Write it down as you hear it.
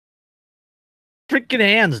freaking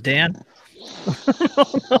hands, Dan?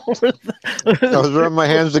 I was rubbing my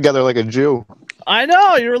hands together like a Jew. I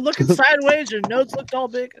know, you were looking sideways. Your nose looked all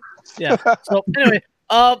big. Yeah. So anyway,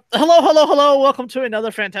 hello. Welcome to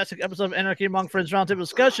another fantastic episode of Anarchy Among Friends Roundtable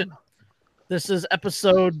Discussion. This is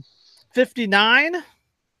episode 59,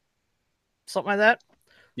 something like that.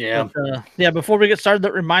 Yeah. But, before we get started,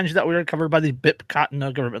 that reminds you that we are covered by the BIP Cotton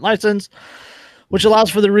government license, which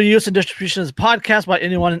allows for the reuse and distribution of this podcast by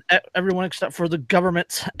anyone and everyone except for the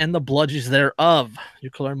government and the bludgies thereof. You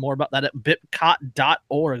can learn more about that at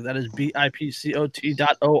bipcot.org. That is BIPCOT.org.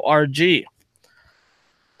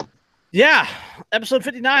 Yeah, episode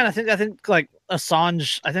 59. I think like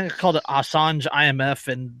Assange. I think I called it Assange IMF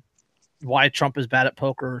and why Trump is bad at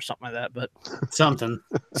poker or something like that. But something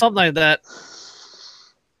like that.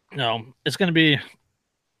 No, it's going to be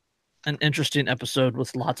an interesting episode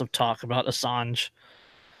with lots of talk about Assange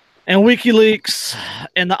and WikiLeaks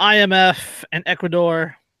and the IMF and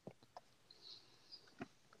Ecuador.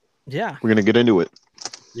 Yeah. We're going to get into it.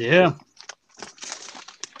 Yeah.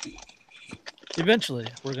 Eventually,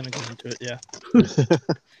 we're going to get into it, yeah.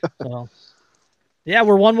 So, yeah,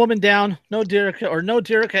 we're one woman down. No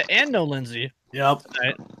Derica and no Lindsay. Yep.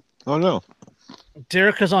 Right? Oh, no.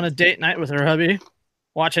 Derica's on a date night with her hubby,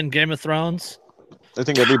 watching Game of Thrones. I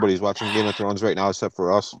think everybody's watching Game of Thrones right now except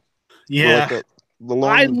for us. Yeah. Like the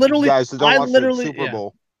lone guys that don't watch the Super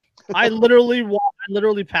Bowl. I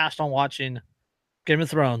literally passed on watching Game of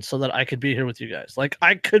Thrones so that I could be here with you guys. Like,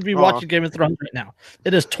 I could be watching Game of Thrones right now.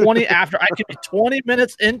 It is 20 after. I could be 20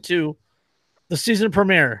 minutes into the season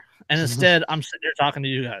premiere, and instead I'm sitting here talking to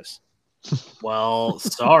you guys. Well,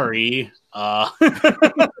 sorry. Well,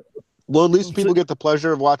 at least people get the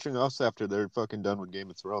pleasure of watching us after they're fucking done with Game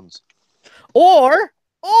of Thrones. Or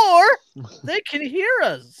they can hear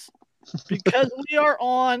us because we are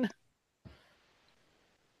on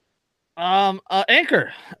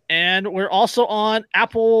Anchor, and we're also on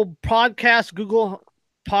Apple Podcasts, Google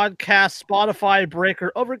Podcasts, Spotify,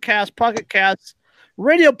 Breaker, Overcast, Pocket Casts,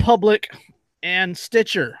 Radio Public, and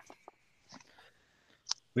Stitcher.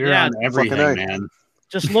 We're on everything, man.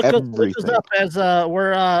 Just look us up as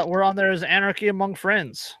we're on there as Anarchy Among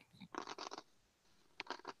Friends.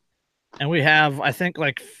 And we have, I think,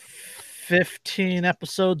 like 15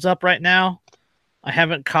 episodes up right now. I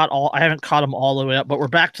haven't caught them all the way up, but we're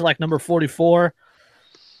back to like number 44.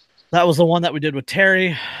 That was the one that we did with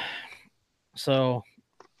Terry. So,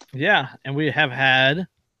 yeah, and we have had,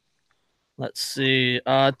 let's see,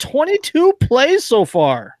 22 plays so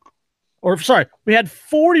far. Or sorry, we had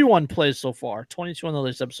 41 plays so far, 22 on the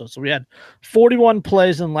latest episode. So we had 41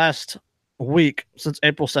 plays in last week since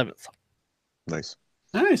April 7th. Nice.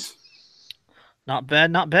 Not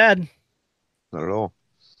bad, not bad. Not at all.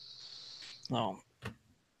 No.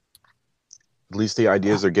 At least the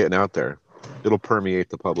ideas are getting out there. It'll permeate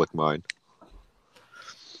the public mind.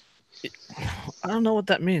 I don't know what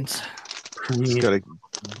that means. Just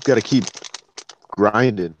gotta keep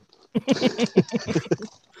grinding.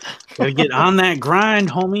 Gotta get on that grind,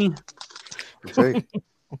 homie. That's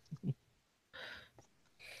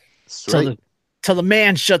right. Till the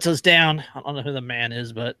man shuts us down. I don't know who the man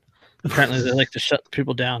is, but apparently they like to shut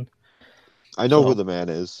people down. I know who the man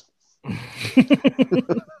is.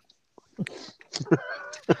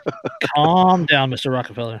 Calm down, Mr.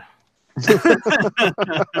 Rockefeller.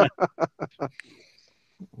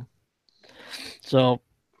 So,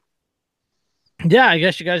 yeah, I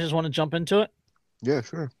guess you guys just want to jump into it. Yeah,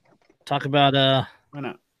 sure. Talk about why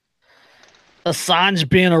not? Assange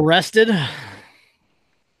being arrested.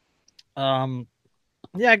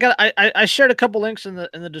 Yeah, I shared a couple links in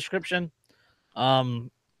the description. I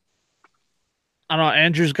don't know.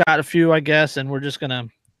 Andrew's got a few, I guess, and we're just gonna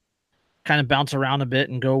kind of bounce around a bit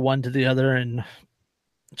and go one to the other and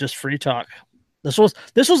just free talk. This was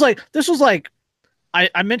like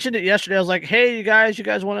I mentioned it yesterday. I was like, hey, you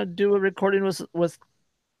guys want to do a recording with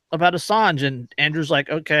about Assange? And Andrew's like,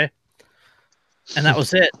 okay. And that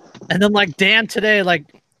was it. And then like Dan today,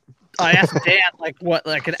 like I asked Dan like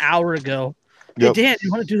an hour ago, hey, yep. Dan,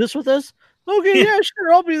 you want to do this with us? Okay, yeah,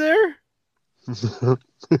 sure, I'll be there. So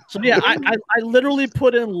yeah, I literally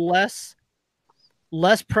put in less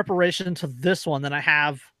preparation to this one than I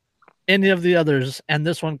have any of the others, and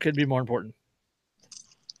this one could be more important.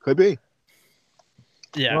 Could be.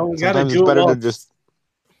 Yeah. Well, we gotta do it to just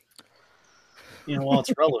while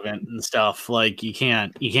it's relevant and stuff. Like you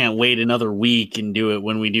can't wait another week and do it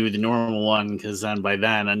when we do the normal one, because then by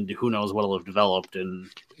then, and who knows what'll have developed. And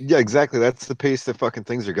yeah, exactly. That's the pace that fucking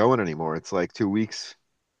things are going anymore. It's like 2 weeks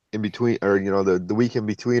in between, or the week in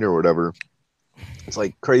between or whatever. It's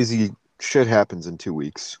like crazy shit happens in 2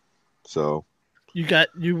 weeks. So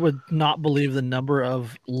You would not believe the number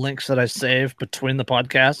of links that I save between the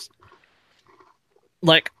podcasts.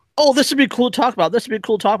 Like, oh, this would be cool to talk about. This would be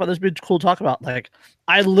cool to talk about. This would be cool to talk about. Like,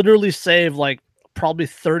 I literally save like probably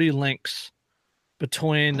 30 links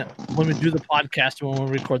between when we do the podcast and when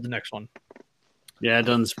we record the next one. Yeah, it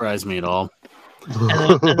doesn't surprise me at all.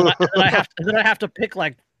 And then I have to pick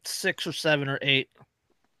like 6 or 7 or 8.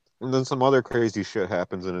 And then some other crazy shit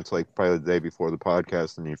happens, and it's like probably the day before the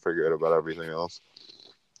podcast, and you figure out about everything else.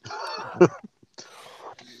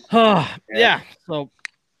 Yeah. So,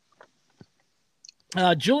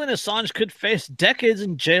 Julian Assange could face decades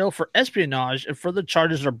in jail for espionage if further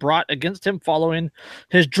charges are brought against him following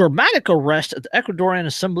his dramatic arrest at the Ecuadorian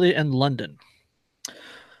Assembly in London.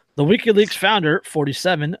 The WikiLeaks founder,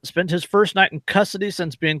 47, spent his first night in custody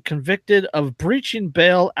since being convicted of breaching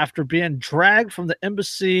bail after being dragged from the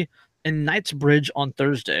embassy in Knightsbridge on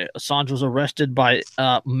Thursday. Assange was arrested by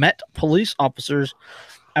Met police officers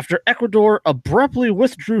after Ecuador abruptly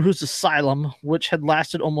withdrew his asylum, which had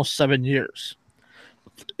lasted almost 7 years.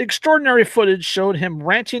 Extraordinary footage showed him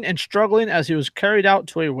ranting and struggling as he was carried out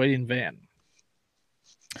to a waiting van.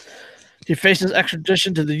 He faces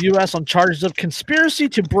extradition to the U.S. on charges of conspiracy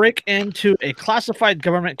to break into a classified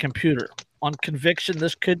government computer. On conviction,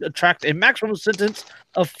 this could attract a maximum sentence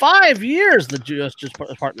of 5 years, the U.S.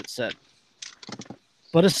 Department said.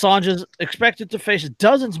 But Assange is expected to face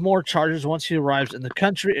dozens more charges once he arrives in the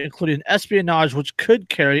country, including espionage, which could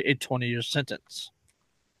carry a 20-year sentence.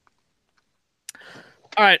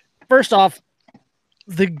 All right, first off,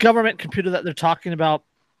 the government computer that they're talking about,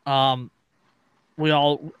 I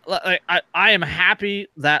am happy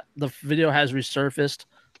that the video has resurfaced.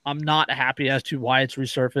 I'm not happy as to why it's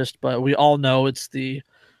resurfaced, but we all know it's the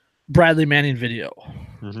Bradley Manning video.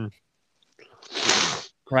 Mm-hmm.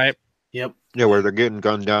 Right? Yep. Yeah, where they're getting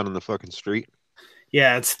gunned down in the fucking street.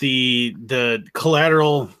 Yeah, it's the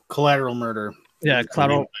collateral murder. Yeah,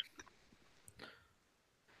 collateral.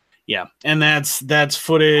 Yeah, and that's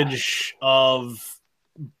footage of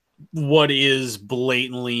what is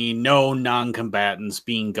blatantly no non-combatants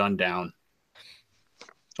being gunned down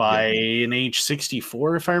by an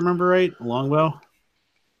H-64, if I remember right, a longbow. I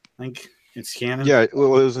think it's canon. Yeah,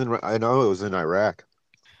 I know it was in Iraq.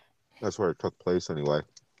 That's where it took place anyway.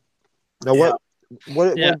 Now what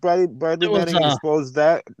Bradley Manning exposed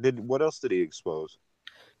that? What else did he expose?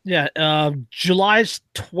 Yeah, July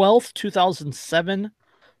 12th, 2007.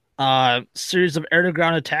 Series of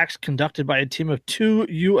air-to-ground attacks conducted by a team of 2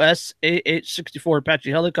 U.S. AH-64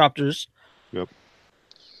 Apache helicopters. Yep.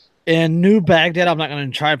 In New Baghdad, I'm not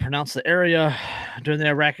going to try to pronounce the area. During the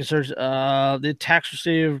Iraqi surge, the attacks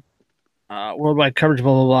received worldwide coverage,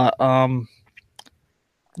 blah, blah, blah.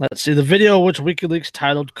 Let's see. The video, which WikiLeaks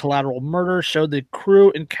titled Collateral Murder, showed the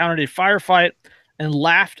crew encountered a firefight and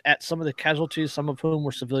laughed at some of the casualties, some of whom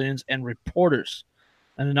were civilians and reporters.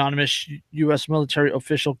 An anonymous U.S. military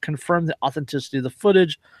official confirmed the authenticity of the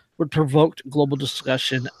footage, which provoked global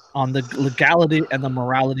discussion on the legality and the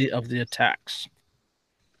morality of the attacks.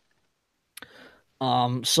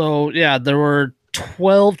 So, yeah, there were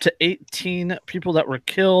 12 to 18 people that were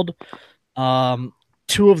killed.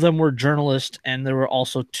 2 of them were journalists, and there were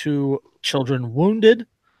also 2 children wounded.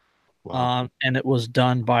 Wow. And it was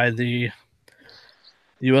done by the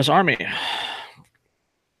U.S. Army.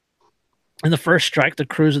 In the first strike, the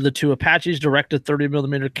crews of the 2 Apaches directed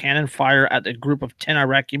 30mm cannon fire at a group of 10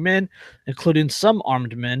 Iraqi men, including some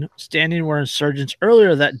armed men, standing where insurgents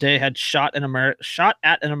earlier that day had shot at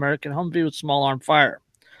an American Humvee with small arm fire.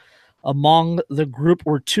 Among the group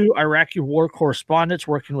were 2 Iraqi war correspondents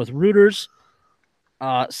working with Reuters.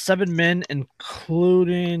 7 men,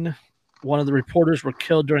 including one of the reporters, were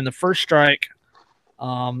killed during the first strike,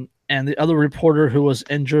 and the other reporter who was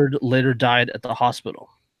injured later died at the hospital.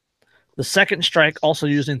 The second strike, also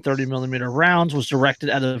using 30mm rounds, was directed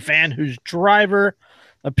at a van whose driver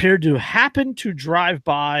appeared to happen to drive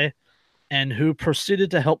by and who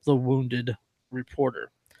proceeded to help the wounded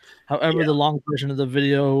reporter. However, the long version of the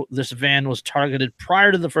video, this van was targeted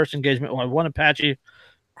prior to the first engagement by one Apache,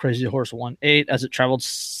 Crazy Horse 18, as it traveled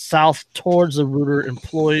south towards the Reuters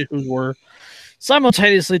employee who were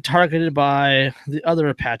simultaneously targeted by the other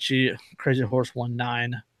Apache, Crazy Horse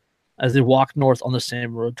 19. As they walked north on the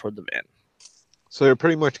same road toward the van. So they're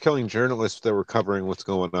pretty much killing journalists that were covering what's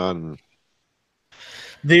going on.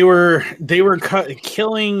 They were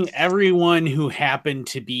killing everyone who happened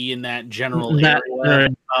to be in that general area.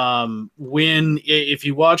 If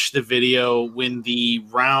you watch the video, when the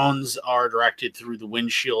rounds are directed through the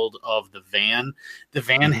windshield of the van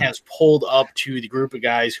has pulled up to the group of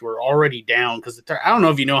guys who are already down. Because I don't know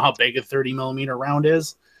if you know how big a 30mm round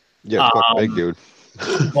is. Yeah, it's big, dude.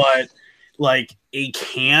 But like a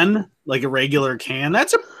can, like a regular can.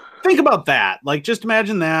 Think about that. Like, just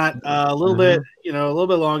imagine that a little bit, a little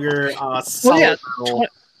bit longer. Well, yeah,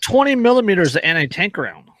 20 millimeters of anti-tank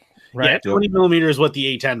round, right? Yeah, 20 millimeters is what the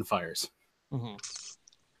A-10 fires. Mm-hmm.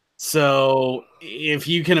 So if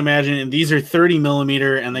you can imagine, and these are 30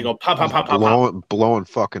 millimeter, and they go pop, pop, pop, pop, pop, blowing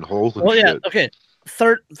fucking holes. Well, yeah, shit. Okay.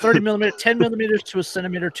 30 millimeter, 10 millimeters to a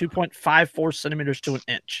centimeter, 2.54 centimeters to an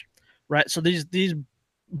inch, right? So these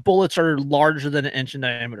bullets are larger than an inch in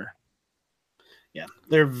diameter. Yeah,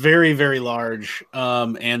 they're very, very large,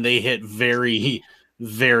 and they hit very,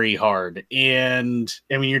 very hard. And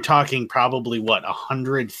I mean, you're talking probably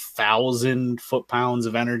 100,000 foot-pounds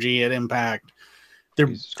of energy at impact.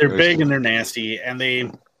 They're big and they're nasty, and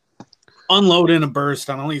they unload in a burst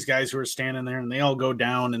on all these guys who are standing there, and they all go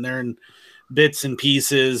down, and they're in bits and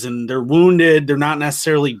pieces, and they're wounded. They're not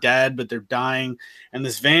necessarily dead, but they're dying. And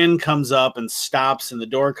this van comes up and stops, and the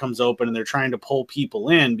door comes open, and they're trying to pull people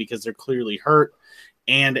in because they're clearly hurt.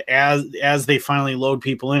 And as they finally load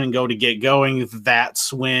people in and go to get going,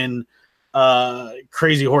 that's when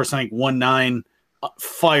Crazy Horse, I think 1.9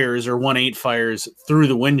 fires or 1.8 fires through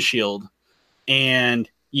the windshield. And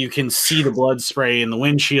you can see the blood spray in the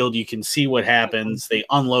windshield. You can see what happens. They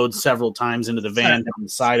unload several times into the van down the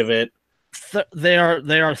side of it. They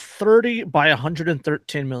are 30 by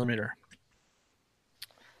 113 millimeter.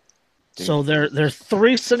 So they're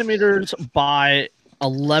 3 centimeters by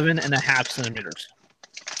 11.5 centimeters.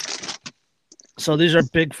 So these are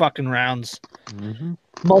big fucking rounds. Mm-hmm.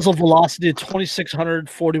 Muzzle velocity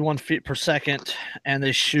 2,641 feet per second, and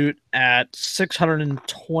they shoot at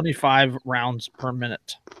 625 rounds per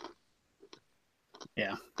minute.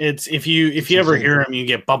 Yeah, it's if you ever hear them, you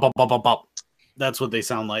get bop bop bop bop bop. That's what they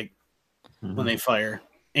sound like when they fire.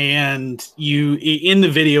 And you in the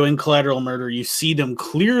video in Collateral Murder, you see them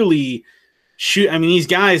clearly shoot. I mean, these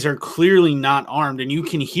guys are clearly not armed, and you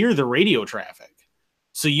can hear the radio traffic.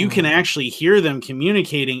 So you can actually hear them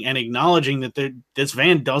communicating and acknowledging that this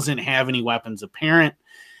van doesn't have any weapons apparent,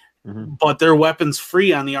 but they're weapons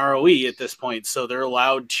free on the ROE at this point. So they're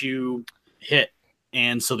allowed to hit.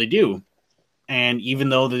 And so they do. And even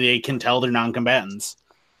though they can tell they're non-combatants,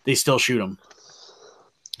 they still shoot them.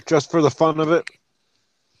 Just for the fun of it?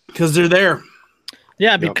 Because they're there.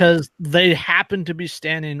 Yeah, because they happen to be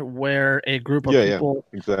standing where a group of people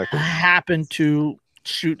happen to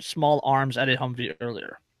shoot small arms at a Humvee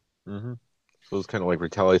earlier. So it's kind of like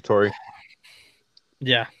retaliatory.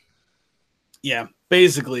 Yeah,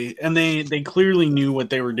 basically. And they clearly knew what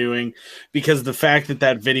they were doing, because the fact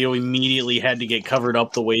that video immediately had to get covered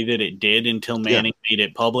up the way that it did until Manning made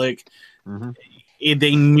it public.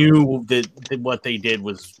 They knew that what they did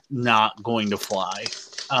was not going to fly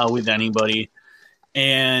with anybody.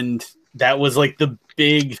 And that was like the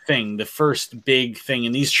big thing, the first big thing.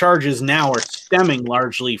 And these charges now are stemming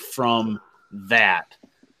largely from that.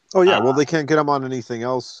 Oh, yeah. Well, they can't get them on anything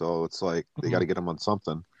else. So it's like they got to get them on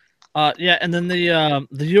something. Yeah. And then the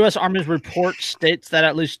U.S. Army's report states that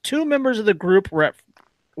at least 2 members of the group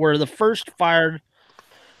were the first fired.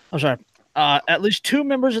 I'm sorry. At least 2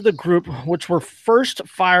 members of the group which were first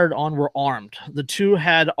fired on were armed. The 2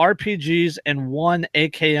 had RPGs and 1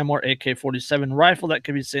 AKM or AK-47 rifle that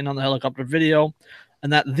can be seen on the helicopter video,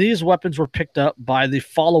 and that these weapons were picked up by the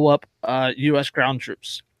follow-up U.S. ground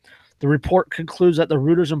troops. The report concludes that the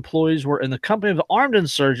Reuters employees were in the company of the armed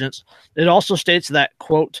insurgents. It also states that,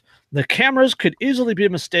 quote, the cameras could easily be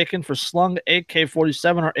mistaken for slung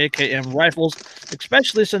AK-47 or AKM rifles,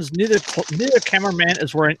 especially since neither cameraman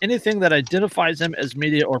is wearing anything that identifies him as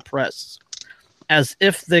media or press, as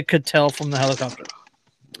if they could tell from the helicopter.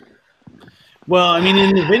 Well, I mean,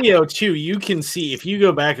 in the video, too, you can see, if you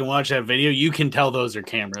go back and watch that video, you can tell those are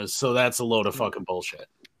cameras, so that's a load of fucking bullshit.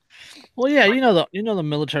 Well, yeah, you know the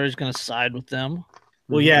military is going to side with them.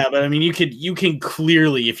 Well, yeah, but I mean, you can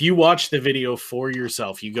clearly, if you watch the video for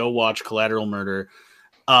yourself, you go watch Collateral Murder,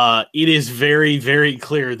 it is very, very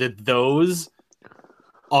clear that those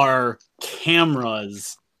are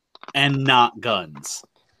cameras and not guns.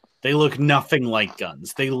 They look nothing like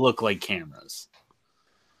guns. They look like cameras.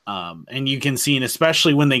 And you can see, and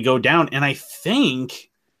especially when they go down, and I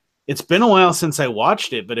think it's been a while since I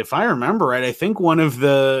watched it, but if I remember right, I think one of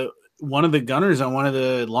the gunners on one of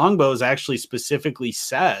the longbows actually specifically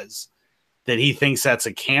says that he thinks that's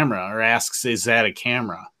a camera, or asks, is that a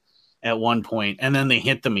camera, at one point, and then they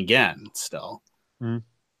hit them again still.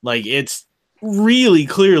 Like, it's really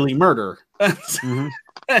clearly murder.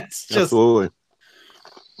 It's just absolutely.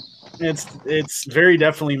 It's very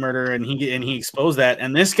definitely murder, and he exposed that,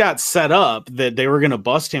 and this got set up that they were going to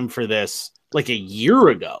bust him for this like a year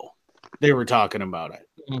ago. They were talking about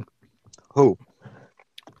it. Who?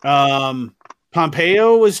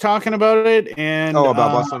 Pompeo was talking about it, and about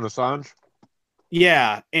busting Assange.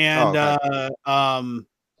 Yeah, and okay.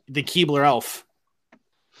 The Keebler elf.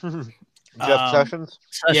 Jeff Sessions?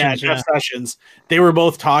 Jeff Sessions. They were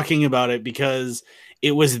both talking about it because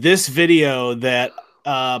it was this video that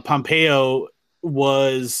Pompeo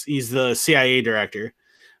he's the CIA director,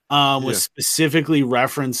 was specifically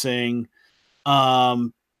referencing.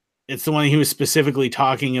 It's the one he was specifically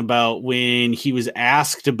talking about when he was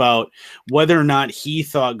asked about whether or not he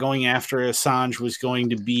thought going after Assange was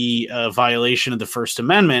going to be a violation of the First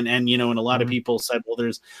Amendment. And, and a lot of people said, well,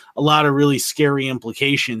 there's a lot of really scary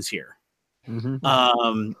implications here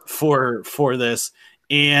for this.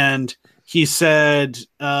 And he said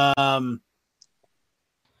that,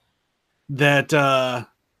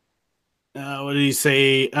 what did he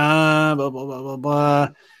say? Blah, blah, blah, blah, blah.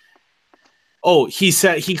 Oh, he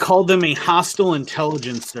said he called them a hostile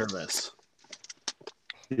intelligence service.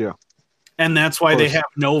 Yeah. And that's why they have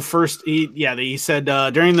no first. He said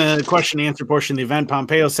during the question and answer portion of the event,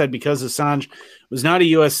 Pompeo said because Assange was not a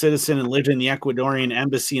U.S. citizen and lived in the Ecuadorian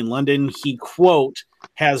embassy in London, he, quote,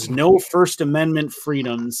 has no First Amendment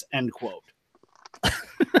freedoms, end quote.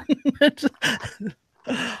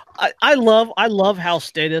 I love how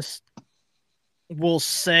statists will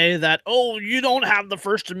say that, oh, you don't have the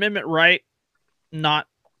First Amendment right, not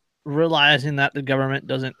realizing that the government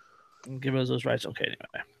doesn't give us those rights. Okay,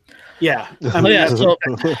 anyway. Yeah. So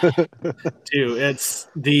too, it's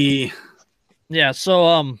the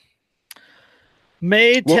so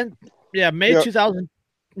May 10th, May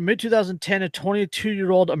 2010, a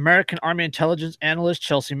 22-year-old American Army intelligence analyst,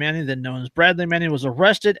 Chelsea Manning, then known as Bradley Manning, was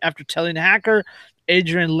arrested after telling hacker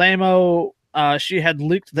Adrian Lamo she had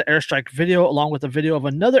leaked the airstrike video along with a video of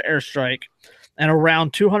another airstrike and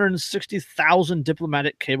around 260,000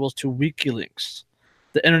 diplomatic cables to WikiLeaks.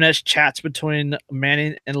 The internet's chats between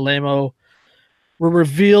Manning and Lamo were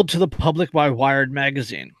revealed to the public by Wired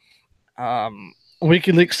magazine.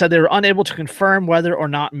 WikiLeaks said they were unable to confirm whether or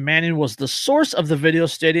not Manning was the source of the video,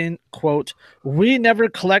 stating, quote, "We never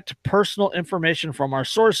collect personal information from our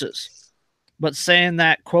sources," but saying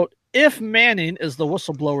that, quote, "If Manning is the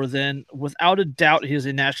whistleblower, then without a doubt he is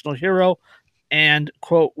a national hero, and,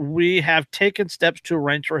 quote, we have taken steps to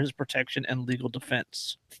arrange for his protection and legal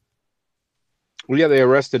defense." Well, yeah, they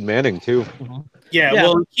arrested Manning too. Yeah,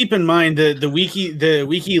 well, keep in mind the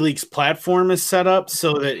WikiLeaks platform is set up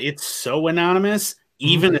so that it's so anonymous,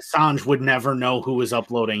 even Assange would never know who was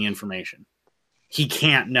uploading information. He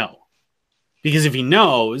can't know. Because if he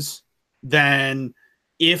knows, then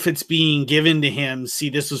if it's being given to him, see,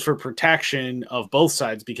 this was for protection of both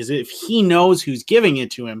sides, because if he knows who's giving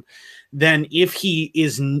it to him, then if he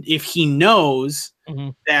knows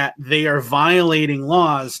that they are violating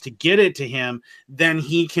laws to get it to him, then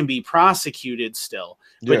he can be prosecuted still.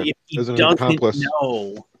 But if he doesn't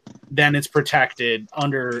know, then it's protected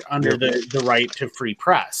under the right to free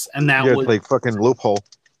press. And that was like fucking loophole.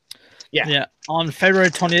 Yeah. On February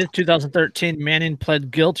 20th, 2013, Manning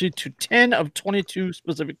pled guilty to 10 of 22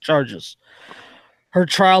 specific charges. Her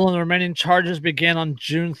trial on the remaining charges began on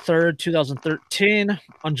June 3rd, 2013.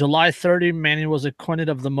 On July 30, Manning was acquitted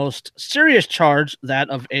of the most serious charge, that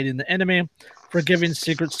of aiding the enemy, for giving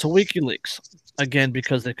secrets to WikiLeaks. Again,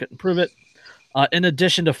 because they couldn't prove it. In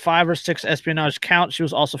addition to 5 or 6 espionage counts, she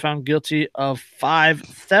was also found guilty of 5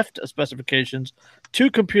 theft specifications, 2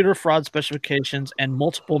 computer fraud specifications, and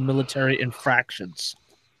multiple military infractions.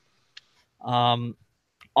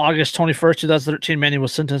 August 21st, 2013, Manning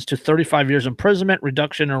was sentenced to 35 years imprisonment,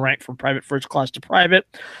 reduction in rank from private first class to private,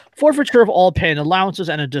 forfeiture of all pay and allowances,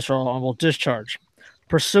 and a dishonorable discharge.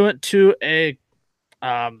 Pursuant to and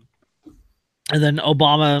then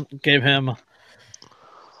Obama gave him,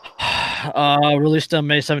 released him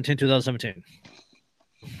May 17, 2017.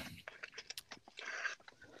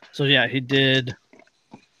 So yeah, he did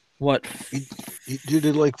what? He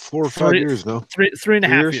did like 4 or 5 years, no?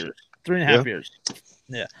 3.5 years. 3.5 years.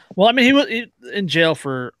 Yeah. Well, I mean, he was in jail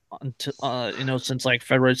for since like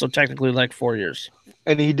February, so technically like 4 years.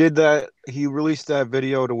 And he did that. He released that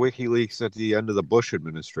video to WikiLeaks at the end of the Bush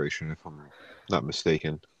administration, if I'm not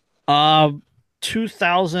mistaken.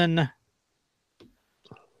 2000.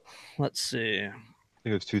 Let's see. I think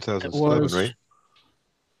it was 2007, right?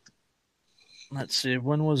 Let's see.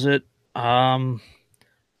 When was it? April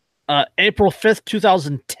 5th,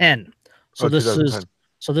 2010. So this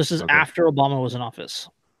is after Obama was in office.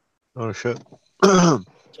 Oh shit. So,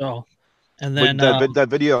 and then that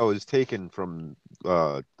video is taken from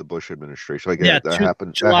the Bush administration. Like that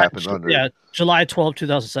happened. July 12,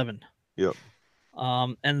 2007. Yep.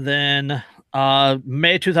 And then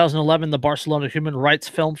May 2011, the Barcelona Human Rights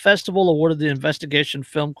Film Festival awarded the investigation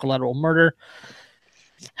film Collateral Murder.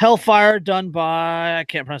 Hellfire, done by, I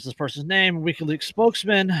can't pronounce this person's name, WikiLeaks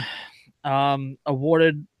spokesman,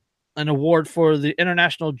 awarded an award for the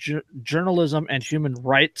International Journalism and Human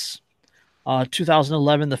Rights.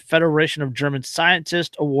 2011, the Federation of German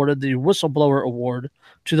Scientists awarded the Whistleblower Award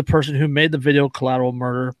to the person who made the video Collateral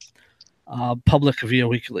Murder public via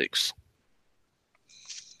WikiLeaks.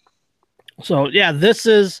 So yeah,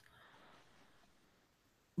 that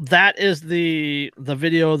is the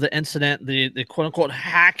video, the incident, the quote unquote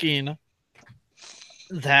hacking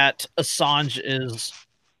that Assange is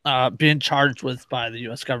being charged with by the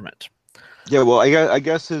U.S. government. Yeah, well, I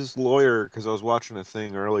guess his lawyer, because I was watching a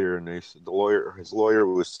thing earlier, and his lawyer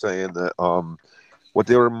was saying that what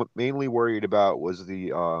they were mainly worried about was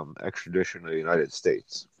the extradition to the United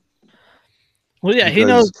States. Well, yeah, he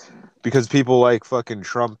knows, because people like fucking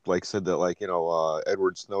Trump said that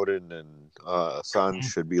Edward Snowden and Assange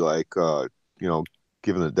should be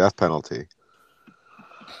given the death penalty.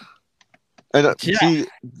 And see,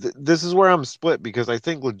 this is where I'm split, because I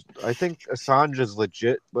think Assange is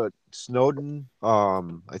legit, but Snowden,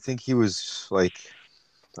 I think he was I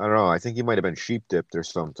don't know, I think he might have been sheep dipped or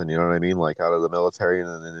something. You know what I mean? Like out of the military and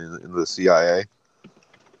then into the CIA.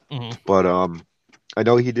 Mm-hmm. But I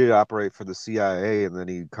know he did operate for the CIA, and then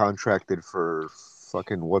he contracted for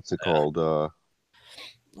fucking what's it called? That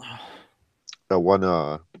one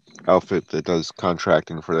outfit that does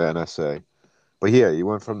contracting for the NSA. But yeah, he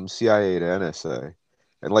went from CIA to NSA,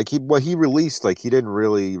 and what he released, he didn't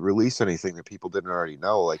really release anything that people didn't already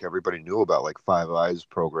know. Like everybody knew about Five Eyes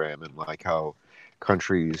program and how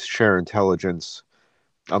countries share intelligence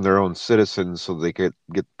on their own citizens, so they get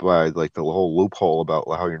by the whole loophole about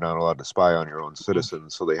how you're not allowed to spy on your own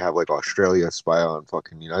citizens. So they have Australia spy on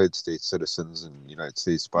fucking United States citizens, and United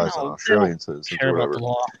States spies on Australian citizens or whatever. About the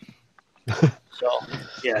law. So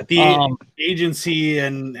yeah, the agency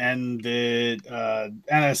and the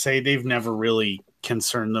NSA, they've never really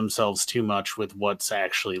concerned themselves too much with what's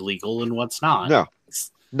actually legal and what's not.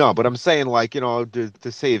 No, but I'm saying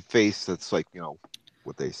to save face, that's what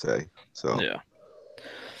they say. So yeah.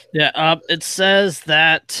 It says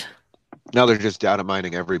that now they're just data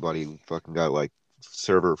mining everybody. Fucking got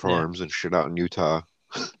server farms and shit out in Utah.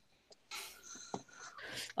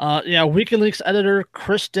 WikiLeaks editor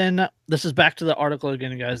Kristen. This is back to the article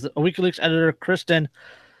again, guys. The WikiLeaks editor Kristen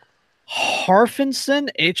Harfinson,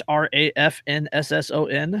 Hrafnsson,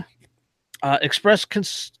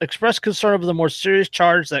 expressed concern over the more serious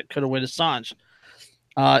charge that could await Assange.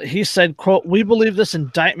 He said, quote, "We believe this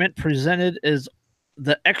indictment presented is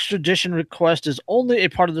the extradition request is only a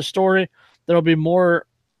part of the story. There will be more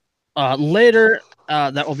later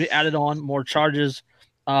that will be added on, more charges.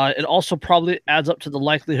 It also probably adds up to the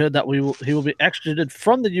likelihood that he will be extradited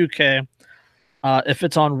from the UK if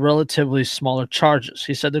it's on relatively smaller charges."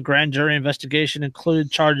 He said the grand jury investigation included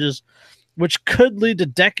charges which could lead to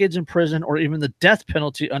decades in prison or even the death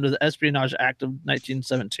penalty under the Espionage Act of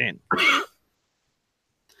 1917.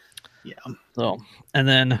 Yeah. So, and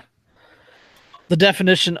then the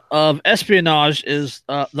definition of espionage is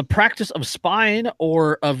the practice of spying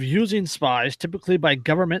or of using spies, typically by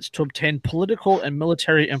governments, to obtain political and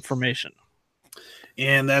military information.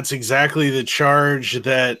 And that's exactly the charge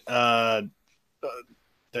that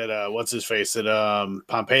what's his face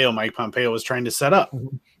that Mike Pompeo was trying to set up.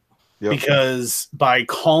 Yep. Because by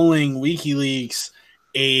calling WikiLeaks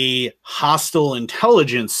a hostile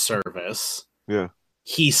intelligence service,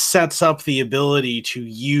 he sets up the ability to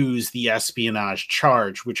use the espionage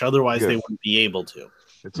charge, which otherwise they wouldn't be able to.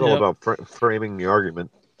 It's all about framing the argument.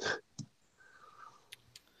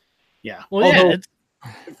 Yeah. Well, it's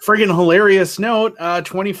friggin' hilarious note,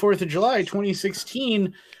 24th of July,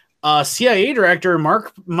 2016, CIA director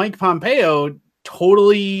Mike Pompeo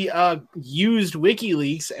totally used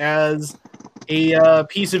WikiLeaks as a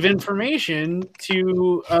piece of information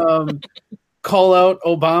to call out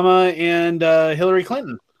Obama and Hillary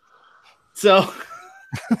Clinton. So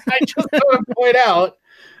I just want to point out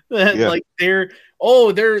that they're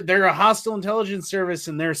a hostile intelligence service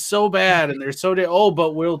and they're so bad and they're so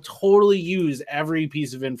but we'll totally use every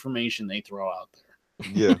piece of information they throw out there.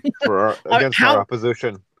 Yeah, against our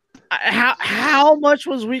opposition. How much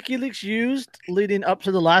was WikiLeaks used leading up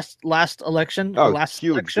to the last election? Huge,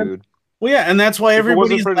 election? Dude. Well, yeah, and that's why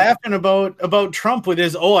everybody's laughing about Trump with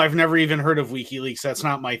his, I've never even heard of WikiLeaks. That's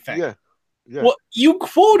not my thing. Yeah. Well, you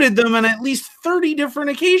quoted them on at least 30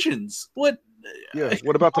 different occasions. What? Yeah.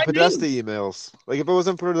 What about the Podesta emails? If it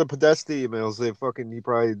wasn't for the Podesta emails, he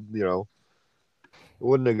probably,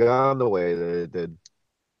 wouldn't have gone the way that it did.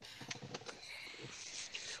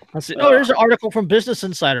 Let's see. Oh, here's an article from Business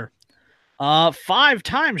Insider. 5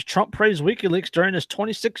 times Trump praised WikiLeaks during his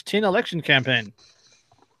 2016 election campaign.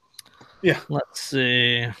 Yeah. Let's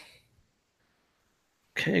see.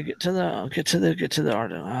 Okay, get to the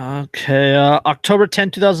article. Okay, October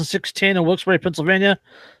 10, 2016 in Wilkes-Barre, Pennsylvania.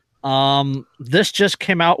 This just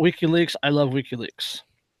came out. WikiLeaks. I love WikiLeaks.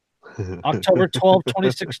 October 12,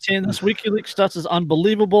 2016. This WikiLeaks stuff is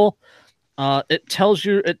unbelievable. It tells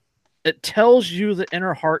you the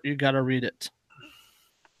inner heart. You got to read it.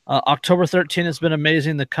 October 13 has been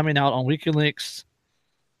amazing. The coming out on WikiLeaks.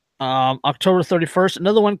 October 31st,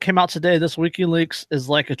 another one came out today. This WikiLeaks is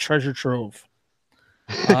like a treasure trove.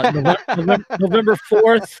 November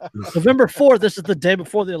 4th. This is the day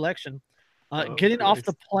before the election. Getting off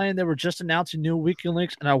the plane, they were just announcing new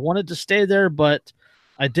WikiLeaks, and I wanted to stay there, but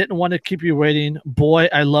I didn't want to keep you waiting. Boy,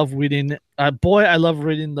 I love reading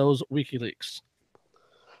those WikiLeaks.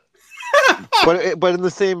 but in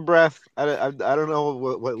the same breath, I don't know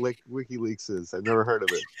what WikiLeaks is. I've never heard of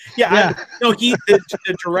it. Yeah.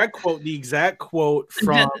 The direct quote, the exact quote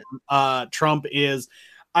from Trump is,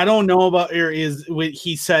 I don't know about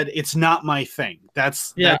he said, it's not my thing.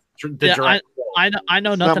 That's the direct quote. I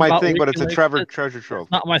know nothing about It's not my about thing, WikiLeaks. but it's a treasure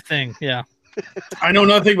trove. Not my thing, yeah. I know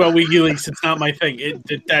nothing about WikiLeaks. It's not my thing.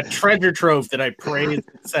 That treasure trove that I praised and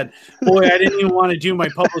said, boy, I didn't even want to do my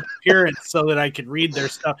public appearance so that I could read their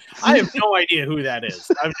stuff. I have no idea who that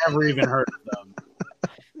is. I've never even heard of them.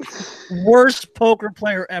 Worst poker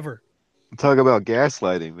player ever. Talk about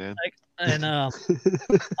gaslighting, man. And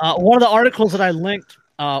one of the articles that I linked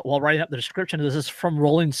while writing up the description of this is from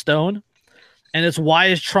Rolling Stone, and it's why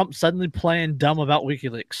is Trump suddenly playing dumb about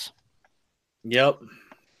WikiLeaks? Yep.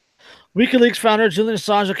 WikiLeaks founder Julian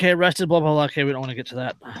Assange, arrested, blah, blah, blah. Okay, we don't want to get to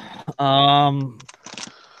that.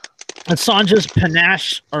 Assange's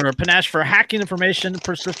panache for hacking information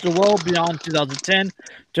persisted well beyond 2010.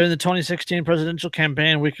 During the 2016 presidential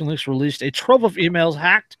campaign, WikiLeaks released a trove of emails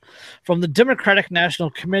hacked from the Democratic National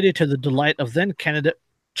Committee to the delight of then-candidate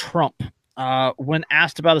Trump. When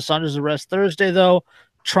asked about Assange's arrest Thursday, though,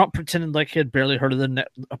 Trump pretended like he had barely heard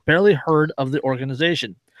of the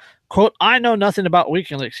organization. Quote, I know nothing about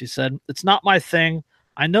WikiLeaks, he said. It's not my thing.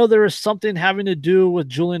 I know there is something having to do with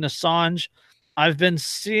Julian Assange. I've been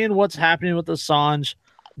seeing what's happening with Assange.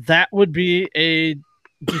 That would be a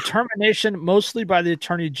determination mostly by the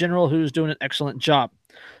Attorney General, who's doing an excellent job.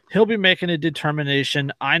 He'll be making a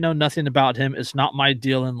determination. I know nothing about him. It's not my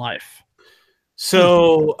deal in life.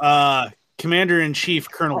 So, Commander-in-Chief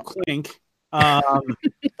Colonel Klink, I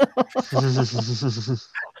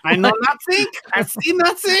know nothing. I see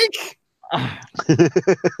nothing.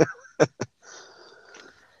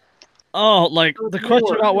 The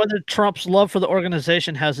question about whether Trump's love for the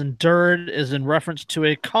organization has endured is in reference to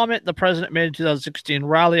a comment the president made in 2016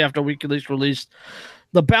 rally after WikiLeaks released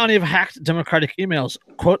the bounty of hacked Democratic emails.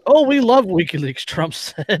 Quote, oh, we love WikiLeaks, Trump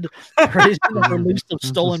said, praising the release of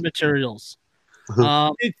stolen materials.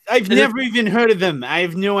 I've never even heard of them. I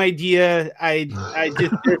have no idea.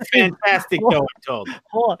 They're fantastic, though, I'm told.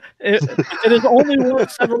 Hold on. It is only one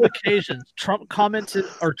of several occasions. Trump commented,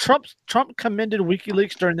 or Trump commended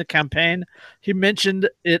WikiLeaks during the campaign. He mentioned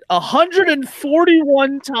it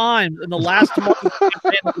 141 times in the last month of the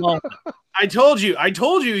campaign alone. I told you.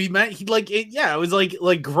 He meant it was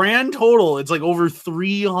like grand total. It's like over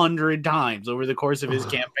 300 times over the course of his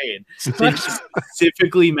campaign. He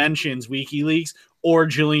specifically mentions WikiLeaks or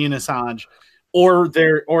Julian Assange or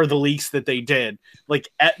the leaks that they did. Like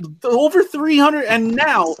at over 300, and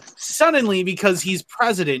now suddenly because he's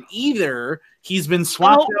president, either he's been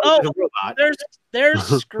swapped out with a robot. There's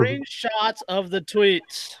screenshots of the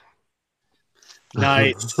tweets.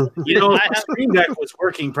 Nice. If Stream Deck was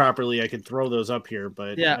working properly, I could throw those up here,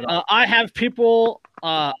 but I have people.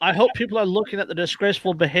 I hope people are looking at the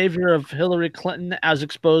disgraceful behavior of Hillary Clinton as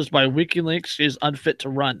exposed by WikiLeaks. She's unfit to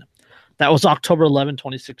run. That was October 11,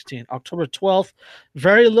 2016. October 12th,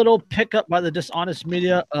 very little pickup by the dishonest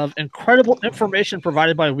media of incredible information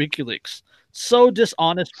provided by WikiLeaks. So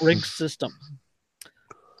dishonest, rigged system.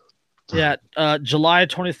 Yeah, July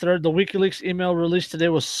 23rd, the WikiLeaks email released today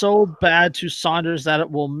was so bad to Saunders that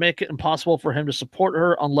it will make it impossible for him to support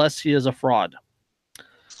her unless he is a fraud.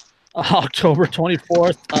 October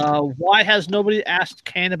 24th, why has nobody asked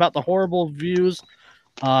Kane about the horrible views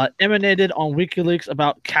emanated on WikiLeaks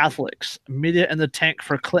about Catholics? Media in the tank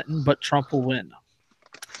for Clinton, but Trump will win.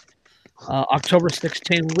 October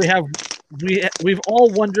 16th, we've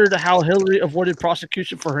all wondered how Hillary avoided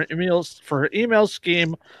prosecution for her email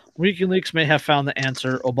scheme. WikiLeaks may have found the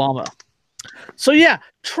answer. Obama. So yeah,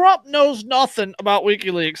 Trump knows nothing about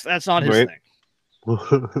WikiLeaks. That's not his thing.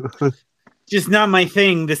 just not my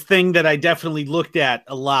thing. This thing that I definitely looked at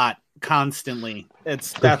a lot constantly.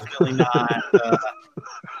 It's definitely not.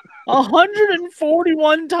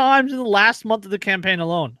 141 times in the last month of the campaign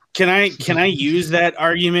alone. Can I use that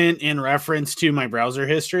argument in reference to my browser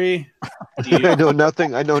history? I know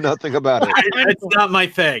nothing. I know nothing about it. It's not my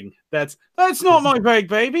thing. That's not my bag,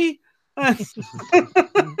 baby.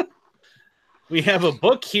 We have a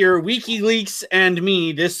book here, WikiLeaks and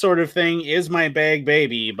Me. This sort of thing is my bag,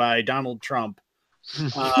 baby, by Donald Trump.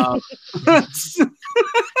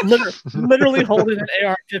 Literally holding an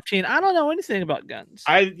AR-15. I don't know anything about guns.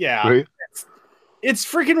 Right? It's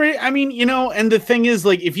freaking. I mean, and the thing is,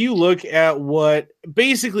 like, if you look at what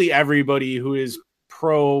basically everybody who is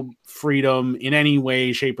pro freedom in any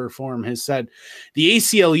way, shape, or form has said, the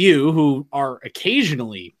ACLU, who are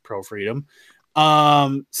occasionally pro freedom,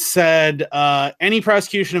 said any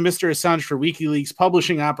prosecution of Mr. Assange for WikiLeaks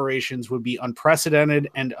publishing operations would be unprecedented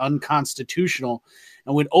and unconstitutional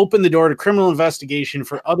and would open the door to criminal investigation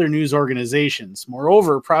for other news organizations.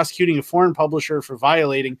 Moreover, prosecuting a foreign publisher for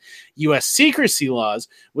violating U.S. secrecy laws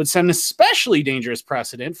would set an especially dangerous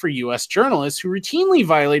precedent for U.S. journalists who routinely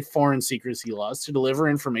violate foreign secrecy laws to deliver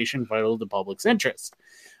information vital to the public's interest.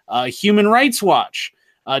 Human Rights Watch.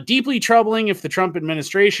 Deeply troubling if the Trump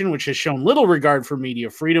administration, which has shown little regard for media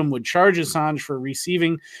freedom, would charge Assange for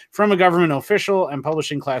receiving from a government official and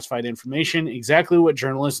publishing classified information, exactly what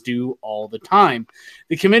journalists do all the time.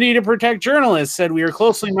 The Committee to Protect Journalists said, we are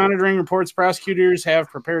closely monitoring reports prosecutors have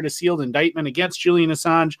prepared a sealed indictment against Julian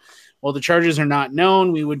Assange. While the charges are not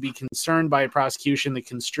known, we would be concerned by a prosecution that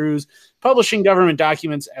construes publishing government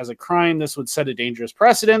documents as a crime. This would set a dangerous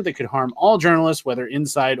precedent that could harm all journalists, whether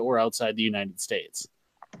inside or outside the United States.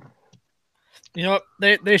 You know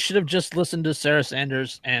what? They should have just listened to Sarah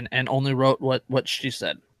Sanders and only wrote what she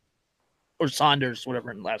said. Or Saunders,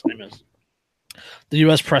 whatever her last name is. The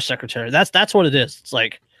U.S. press secretary. That's what it is. It's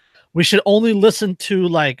like we should only listen to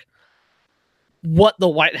like what the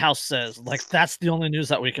White House says. Like that's the only news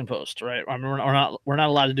that we can post, right? I mean, we're not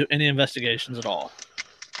allowed to do any investigations at all.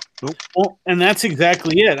 Nope. Well, and that's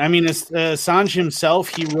exactly it. I mean, Assange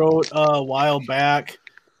himself, he wrote a while back.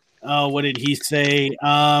 What did he say?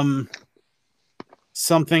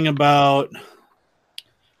 Something about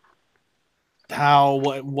how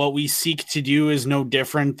what we seek to do is no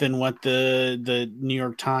different than what the New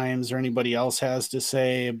York Times or anybody else has to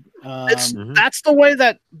say. That's the way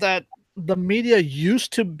that the media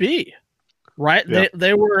used to be, right? Yeah.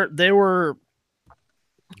 They were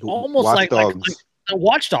almost like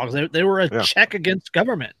watchdogs. They were a check against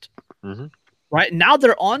government, right? Now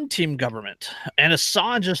they're on team government, and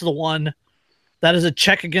Assange is the one that is a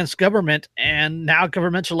check against government, and now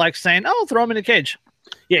governments are like saying, "Oh, throw him in a cage."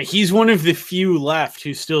 Yeah, he's one of the few left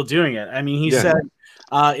who's still doing it. I mean, he said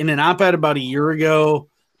in an op-ed about a year ago,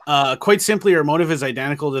 quite simply, our motive is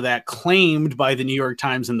identical to that claimed by the New York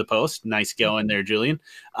Times and the Post. Nice going there, Julian.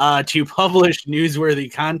 To publish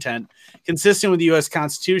newsworthy content consistent with the U.S.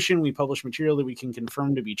 Constitution. We publish material that we can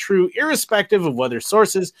confirm to be true, irrespective of whether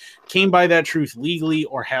sources came by that truth legally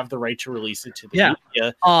or have the right to release it to the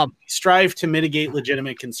media. We strive to mitigate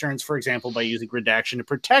legitimate concerns, for example, by using redaction to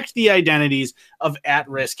protect the identities of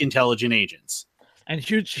at-risk intelligence agents. And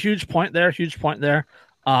huge point there.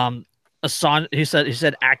 Assange, he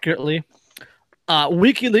said accurately,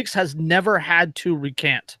 WikiLeaks has never had to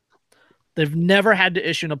recant. They've never had to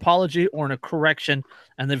issue an apology or a correction,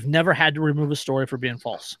 and they've never had to remove a story for being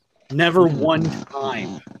false. Never one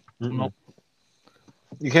time. Nope.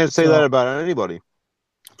 You can't say that about anybody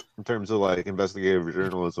in terms of like investigative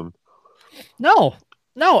journalism. No.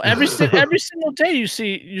 Every single day you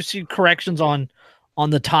see corrections on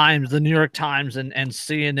the Times, the New York Times, and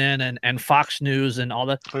CNN and Fox News and all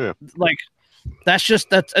that. Oh, yeah. Like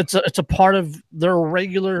it's a part of their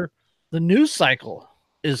regular news cycle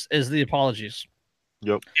is the apologies.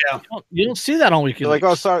 Yep. Yeah. You don't see that on WikiLeaks. You're like,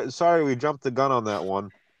 oh, sorry, we jumped the gun on that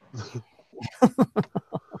one.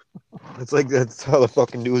 It's like that's how the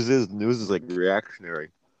fucking news is. The news is like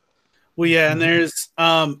reactionary. Well, yeah, and there's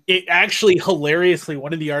it actually hilariously,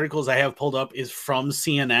 one of the articles I have pulled up is from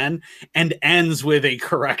CNN and ends with a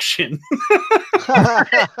correction.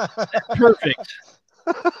 Perfect.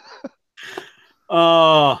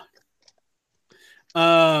 Yeah,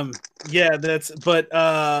 but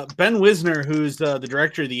Ben Wisner, who's the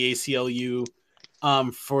director of the ACLU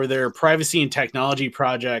for their privacy and technology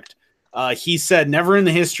project, he said, never in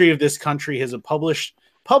the history of this country has a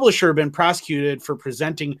publisher been prosecuted for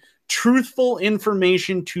presenting truthful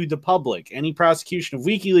information to the public. Any prosecution of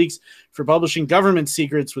WikiLeaks for publishing government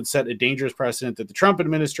secrets would set a dangerous precedent that the Trump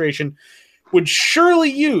administration would surely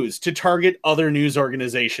use to target other news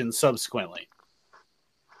organizations subsequently.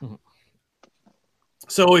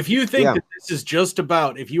 So if you think that this is just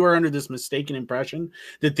about, if you are under this mistaken impression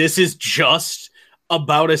that this is just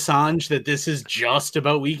about Assange, that this is just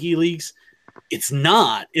about WikiLeaks, it's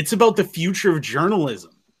not. It's about the future of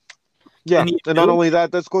journalism. Yeah, and not only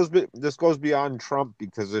that, this goes beyond Trump,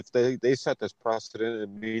 because if they set this precedent, it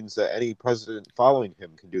means that any president following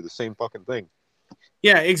him can do the same fucking thing.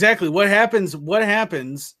 Yeah, exactly. What happens,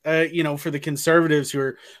 you know, for the conservatives who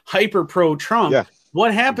are hyper pro-Trump,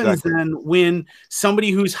 what happens then when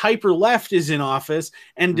somebody who's hyper left is in office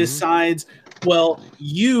and decides, well,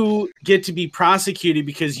 you get to be prosecuted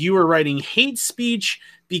because you are writing hate speech,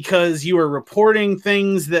 because you are reporting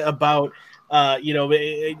things that about you know,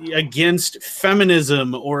 against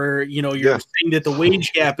feminism, or, you know, you're saying that the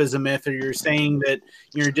wage gap is a myth, or you're saying that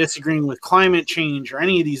you're disagreeing with climate change, or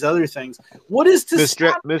any of these other things. What is to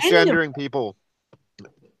stop misgendering people?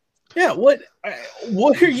 Yeah, what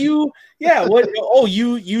are you? Yeah, what? Oh,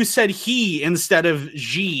 you said he instead of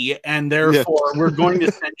she, and therefore we're going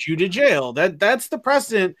to send you to jail. That's the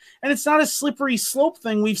precedent, and it's not a slippery slope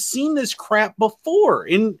thing. We've seen this crap before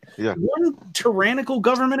in one tyrannical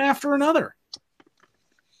government after another.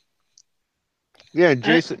 Yeah,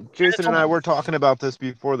 Jason and I were talking about this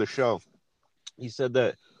before the show. He said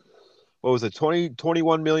that, what was it,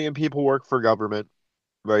 21 million people work for government,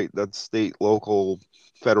 right? That's state, local,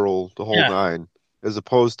 federal, the whole nine, as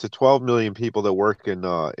opposed to 12 million people that work in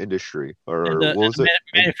industry, or what was it?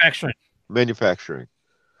 Manufacturing.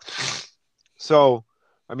 So,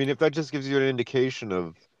 I mean, if that just gives you an indication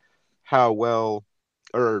of how well,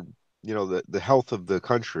 or, you know, the health of the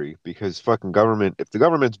country, because fucking government, if the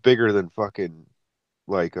government's bigger than fucking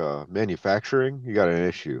like manufacturing, you got an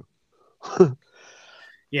issue.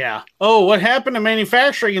 Yeah. Oh, what happened to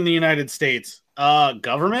manufacturing in the United States?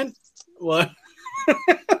 Government? What?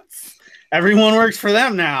 Everyone works for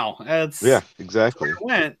them now. Exactly.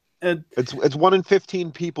 It's 1 in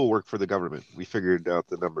 15 people work for the government. We figured out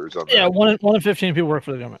the numbers on that. Yeah, 1 in 15 people work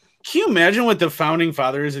for the government. Can you imagine what the founding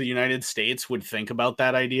fathers of the United States would think about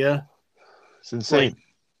that idea? It's insane. Like,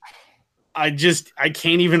 I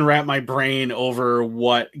can't even wrap my brain over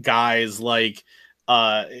what guys like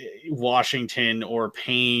Washington or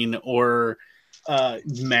Payne or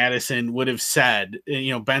Madison would have said,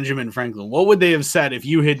 you know, Benjamin Franklin. What would they have said if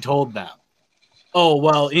you had told them, oh,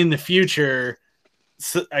 well, in the future,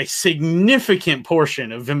 a significant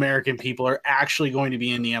portion of American people are actually going to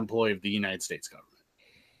be in the employ of the United States government?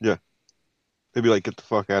 Yeah. They'd be like, get the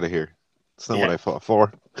fuck out of here. That's not what I fought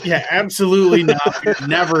for. Yeah, absolutely not. You're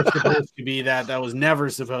never supposed to be that. That was never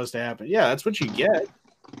supposed to happen. Yeah, that's what you get.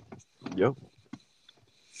 Yep.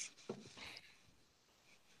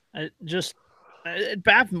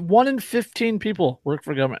 It 1 in 15 people work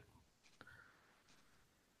for government.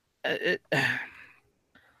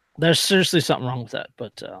 There's seriously something wrong with that,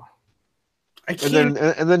 but and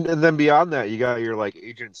then beyond that, you got your like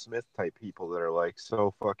Agent Smith type people that are like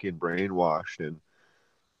so fucking brainwashed and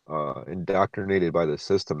indoctrinated by the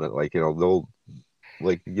system that, like, you know, they'll,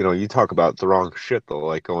 like, you know, you talk about the wrong shit, they'll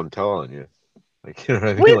like go and tell on you, like, you know what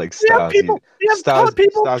I mean, like Stasi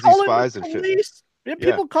spies and shit. We have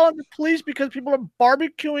people calling the police because people are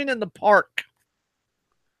barbecuing in the park.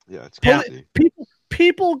 Yeah, it's crazy.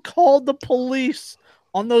 People called the police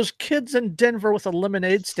on those kids in Denver with a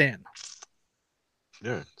lemonade stand.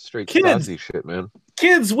 Yeah, straight Stasi shit, man.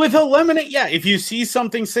 Kids with a lemonade. Yeah, if you see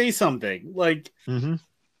something, say something. Like,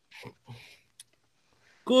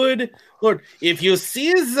 good Lord, if you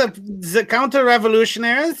see the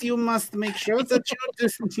counter-revolutionaries, you must make sure that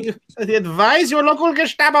you advise your local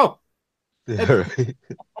Gestapo. Yeah, right.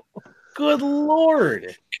 Good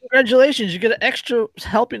Lord. Congratulations, you get an extra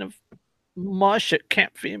helping of mush at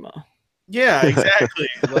Camp FEMA. Yeah, exactly.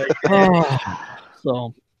 Like,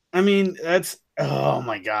 so, I mean, that's, oh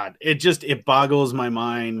my God. It boggles my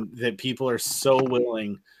mind that people are so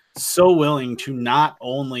willing to not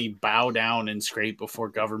only bow down and scrape before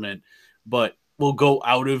government, but will go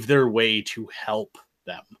out of their way to help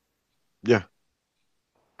them. Yeah.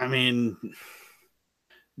 I mean,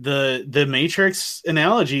 the Matrix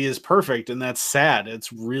analogy is perfect, and that's sad.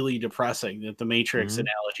 It's really depressing that the Matrix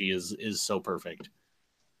analogy is so perfect.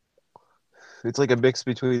 It's like a mix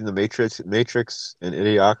between the Matrix and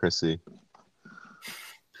Idiocracy.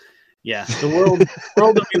 Yeah, the world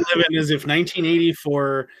that we live in is if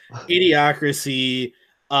 1984, Idiocracy,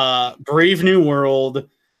 Brave New World,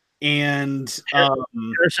 and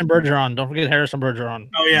Harrison Bergeron. Don't forget Harrison Bergeron.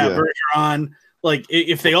 Oh yeah, Bergeron. Like,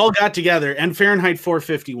 if they all got together, and Fahrenheit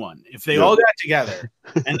 451, if they all got together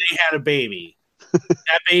and they had a baby,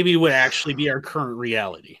 that baby would actually be our current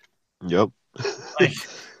reality. Yep. Like,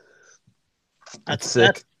 that's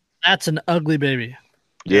sick. That's an ugly baby.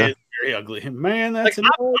 Yeah. It's very ugly. Man, that's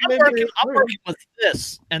like, I'm working with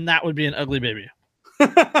this, and that would be an ugly baby.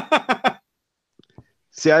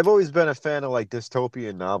 See, I've always been a fan of like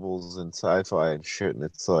dystopian novels and sci-fi and shit, and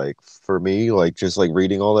it's like for me, like just like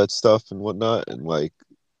reading all that stuff and whatnot, and like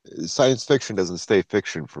science fiction doesn't stay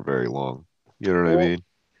fiction for very long. You know what I mean?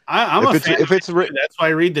 I'm a fan. If it's that's why I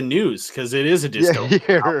read the news, because it is a dystopia.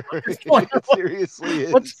 Yeah, right. It seriously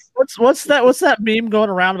is. What's that meme going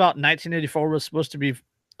around about 1984 was supposed to be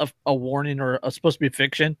a warning or supposed to be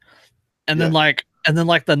fiction, and then like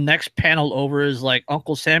the next panel over is like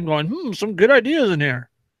Uncle Sam going, some good ideas in here.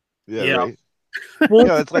 Yeah. Right.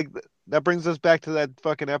 Well, it's like that brings us back to that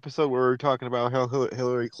fucking episode where we were talking about how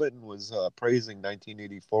Hillary Clinton was praising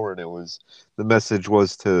 1984, and the message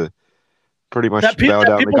was to pretty much bow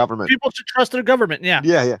down to government. People should trust their government. Yeah.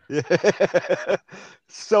 Yeah.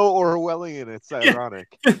 So Orwellian, it's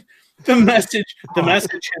ironic. The message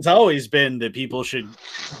has always been that people should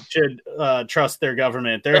trust their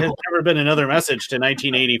government. There has never been another message to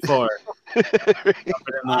 1984.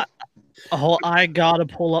 I gotta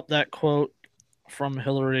pull up that quote from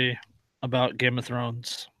Hillary about Game of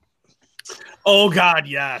Thrones. Oh God,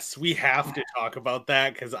 yes, we have to talk about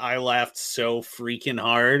that because I laughed so freaking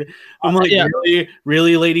hard. I'm like,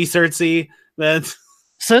 really, Lady Cersei? That's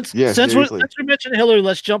since we mentioned Hillary,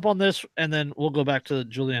 let's jump on this and then we'll go back to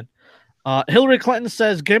Julian. Hillary Clinton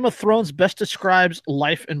says Game of Thrones best describes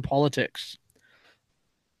life in politics.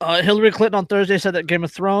 Hillary Clinton on Thursday said that Game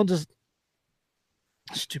of Thrones is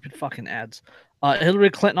stupid fucking ads. Hillary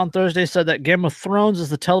Clinton on Thursday said that Game of Thrones is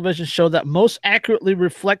the television show that most accurately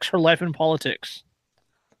reflects her life in politics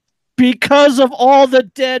because of all the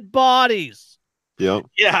dead bodies. Yep.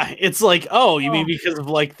 Yeah, it's like, oh, you mean because of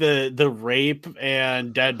like the rape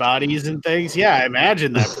and dead bodies and things? Yeah, I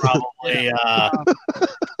imagine that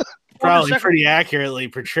probably pretty accurately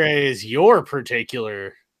portrays your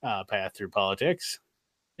particular path through politics.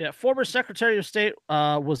 Yeah, former Secretary of State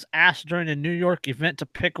was asked during a New York event to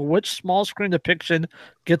pick which small screen depiction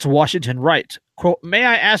gets Washington right. Quote, may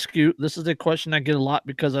I ask you, this is a question I get a lot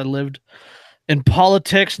because I lived in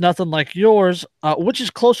politics, nothing like yours, which is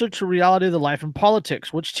closer to reality of the life in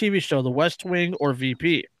politics? Which TV show, The West Wing or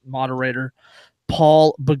VP? Moderator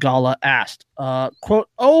Paul Begala asked. Quote,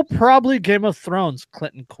 oh, probably Game of Thrones,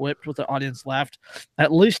 Clinton quipped with the audience laughed,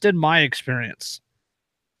 at least in my experience.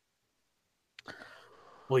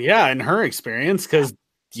 Well, yeah, in her experience, because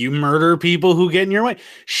you murder people who get in your way.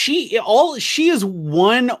 She is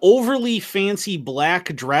one overly fancy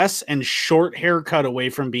black dress and short haircut away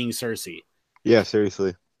from being Cersei. Yeah,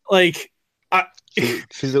 seriously. Like,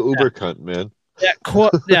 she's an uber cunt, man. Yeah,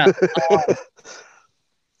 yeah.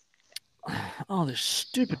 Oh, there's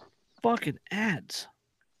stupid fucking ads.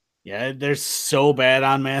 Yeah, they're so bad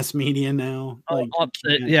on mass media now. Like,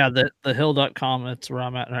 the hill.com, that's where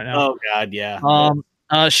I'm at right now. Oh God, yeah.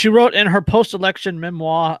 She wrote in her post-election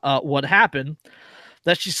memoir, What Happened,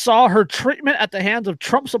 that she saw her treatment at the hands of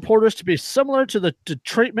Trump supporters to be similar to the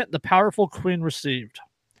treatment the powerful queen received.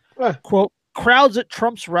 Quote, crowds at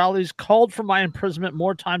Trump's rallies called for my imprisonment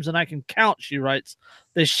more times than I can count, she writes.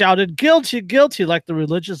 They shouted, guilty, guilty, like the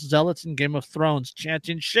religious zealots in Game of Thrones,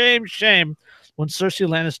 chanting, shame, shame, when Cersei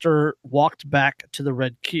Lannister walked back to the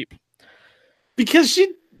Red Keep. Because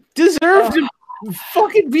she deserved to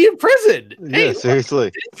fucking be in prison. Yeah, hey,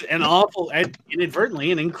 seriously. It's an awful,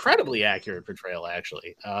 inadvertently, an incredibly accurate portrayal,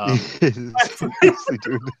 actually. Seriously,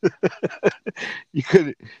 dude. You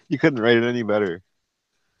couldn't write it any better.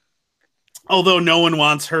 Although no one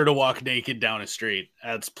wants her to walk naked down a street.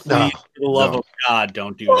 That's please, for the love of God,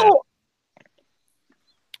 don't do that.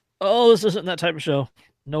 Oh, this isn't that type of show.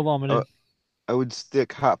 No vomiting. I would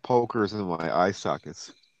stick hot pokers in my eye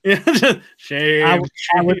sockets. Shame. I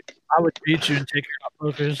would beat you and take your hot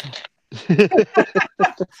pokers.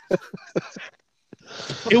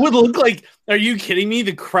 It would look like, are you kidding me?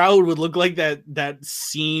 The crowd would look like that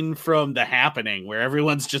scene from The Happening where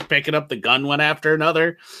everyone's just picking up the gun one after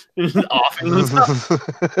another and offing themselves.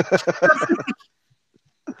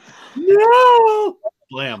 No!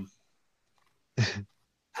 Blam.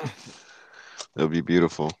 That would be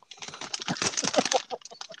beautiful.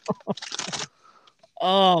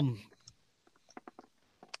 All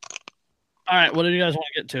right, what do you guys want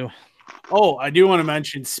to get to? Oh, I do want to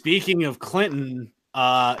mention, speaking of Clinton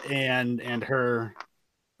and her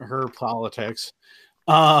politics,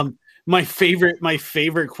 my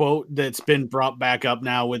favorite quote that's been brought back up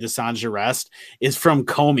now with Assange arrest is from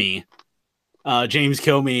Comey, James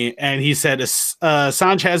Comey, and he said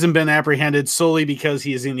Assange hasn't been apprehended solely because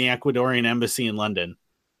he is in the Ecuadorian embassy in London.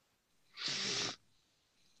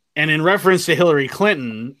 And in reference to Hillary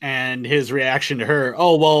Clinton and his reaction to her,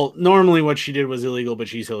 oh, well, normally what she did was illegal, but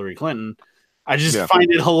she's Hillary Clinton. I just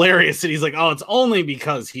find it hilarious that he's like, oh, it's only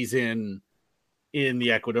because he's in the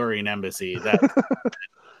Ecuadorian embassy.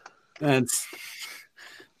 That's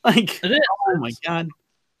like, oh my God.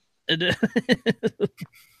 It is.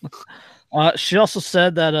 She also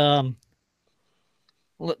said that,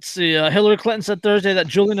 let's see, Hillary Clinton said Thursday that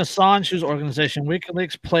Julian Assange, whose organization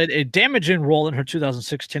WikiLeaks played a damaging role in her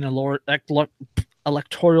 2016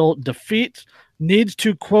 electoral defeat, needs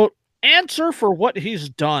to, quote, answer for what he's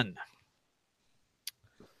done.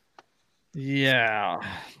 Yeah.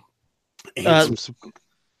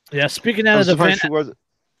 Speaking at an event. I was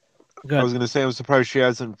going to say, I'm surprised she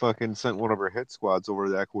hasn't fucking sent one of her hit squads over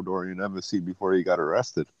to the Ecuadorian embassy before he got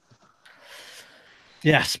arrested.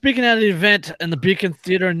 Yeah, speaking at an event in the Beacon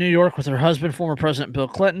Theater in New York with her husband, former President Bill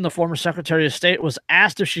Clinton, the former Secretary of State was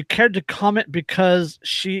asked if she cared to comment because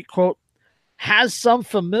she, quote, has some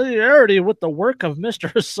familiarity with the work of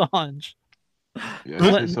Mr. Assange.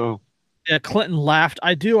 Yeah, Clinton laughed.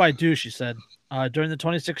 I do, she said. During the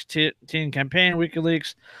 2016 campaign,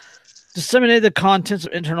 WikiLeaks disseminated the contents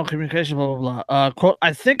of internal communication, blah, blah, blah. Quote,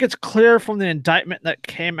 I think it's clear from the indictment that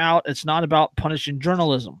came out, it's not about punishing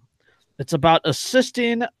journalism. It's about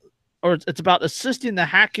assisting the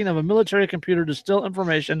hacking of a military computer to steal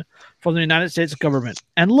information from the United States government.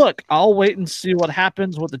 And look, I'll wait and see what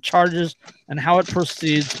happens with the charges and how it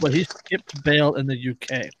proceeds, but he skipped bail in the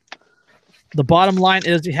UK. The bottom line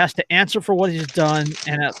is he has to answer for what he's done,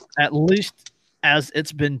 and at least as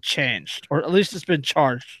it's been changed, or at least it's been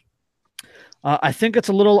charged. I think it's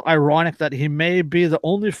a little ironic that he may be the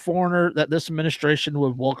only foreigner that this administration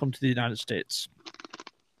would welcome to the United States.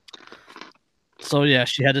 So yeah,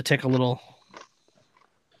 she had to take a little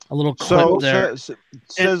clip there.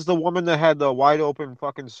 Says the woman that had the wide open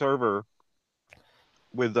fucking server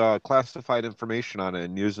with classified information on it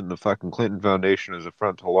and using the fucking Clinton Foundation as a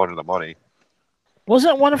front to launder the money.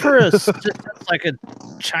 Wasn't one of her assistants like a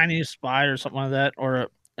Chinese spy or something like that, or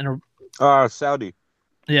Saudi?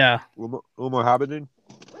 Yeah, Umar Habedin.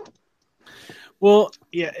 Well,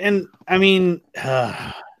 yeah, and I mean.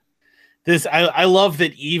 This I love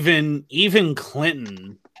that even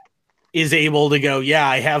Clinton is able to go, yeah,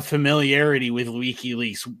 I have familiarity with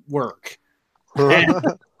WikiLeaks work. And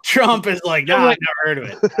Trump is like, no, I've never heard of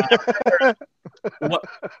it. What?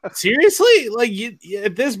 Seriously? Like,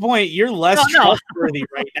 at this point, you're less trustworthy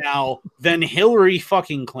right now than Hillary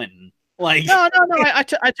fucking Clinton. Like, no. I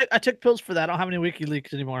took pills for that. I don't have any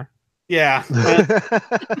WikiLeaks anymore. Yeah.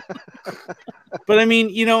 But I mean,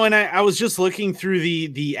 and I was just looking through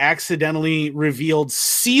the accidentally revealed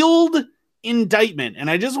sealed indictment. And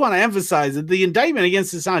I just want to emphasize that the indictment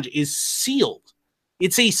against Assange is sealed.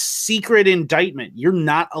 It's a secret indictment. You're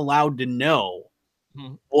not allowed to know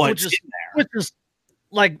what's in there. Which is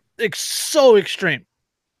like so extreme.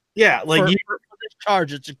 Yeah. Like for this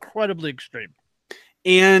charge, it's incredibly extreme.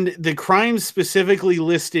 And the crimes specifically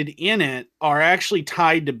listed in it are actually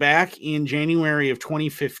tied to back in January of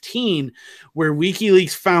 2015, where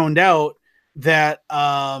WikiLeaks found out that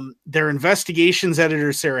their investigations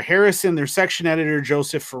editor, Sarah Harrison, their section editor,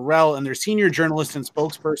 Joseph Farrell, and their senior journalist and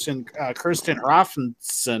spokesperson, Kirsten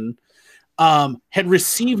Raffenson, had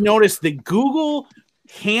received notice that Google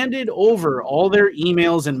handed over all their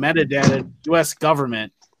emails and metadata to the U.S.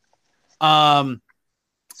 government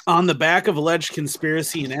on the back of alleged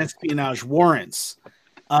conspiracy and espionage warrants.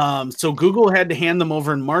 So Google had to hand them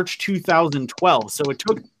over in March 2012. So it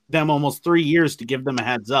took them almost 3 years to give them a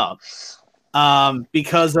heads up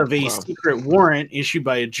because of a secret warrant issued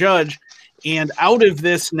by a judge. And out of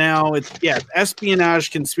this now, it's espionage,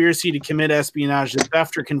 conspiracy to commit espionage,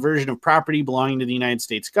 theft or conversion of property belonging to the United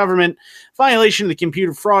States government, violation of the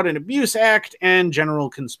Computer Fraud and Abuse Act, and general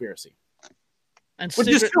conspiracy. And which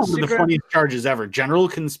is still one of the funniest charges ever. General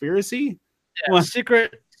conspiracy? Yeah,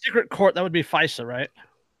 secret court, that would be FISA, right?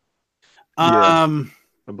 I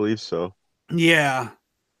believe so. Yeah.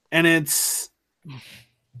 And I'm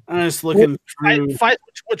just looking through.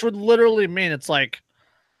 Which would literally mean it's like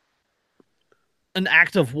an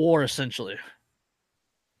act of war, essentially.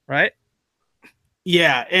 Right?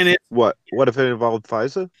 Yeah, and it's what if it involved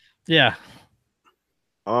FISA? Yeah.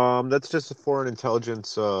 That's just a foreign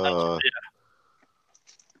intelligence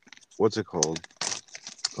what's it called?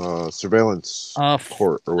 Surveillance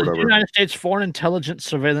court or whatever. United States Foreign Intelligence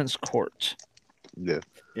Surveillance Court. Yeah.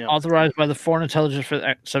 Authorized by the Foreign Intelligence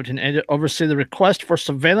Act 1780 to oversee the request for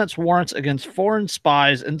surveillance warrants against foreign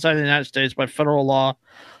spies inside the United States by federal law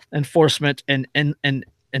enforcement and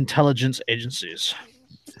intelligence agencies.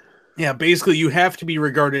 Yeah, basically you have to be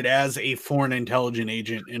regarded as a foreign intelligence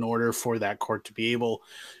agent in order for that court to be able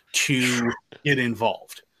to get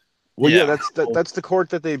involved. Well, yeah, that's the court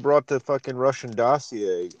that they brought the fucking Russian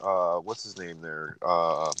dossier. What's his name there?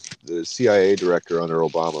 The CIA director under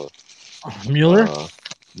Obama. Mueller?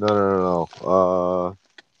 No.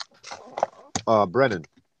 Brennan.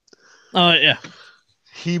 Oh yeah.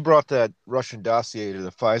 He brought that Russian dossier to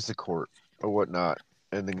the FISA court or whatnot,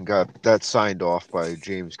 and then got that signed off by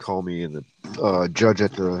James Comey and the judge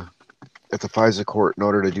at the FISA court in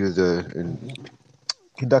order to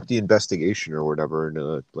conduct the investigation or whatever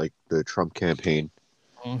in like the Trump campaign.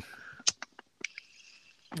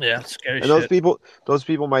 Yeah, scary and shit. those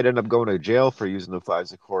people might end up going to jail for using the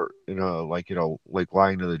FISA court, like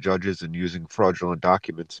lying to the judges and using fraudulent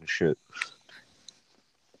documents and shit.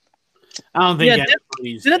 I don't think. Yeah,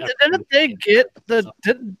 didn't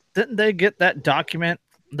they get that document,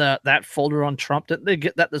 that folder on Trump? Didn't they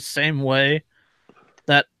get that the same way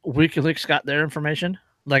that WikiLeaks got their information?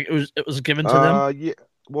 Like it was given to them. Yeah.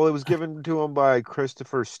 Well, it was given to him by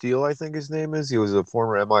Christopher Steele, I think his name is. He was a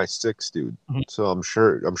former MI6 dude. Mm-hmm. So I'm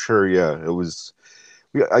sure. Yeah, it was.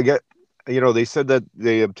 I get. They said that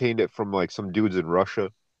they obtained it from like some dudes in Russia.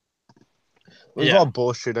 It was all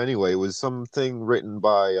bullshit anyway. It was something written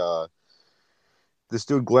by this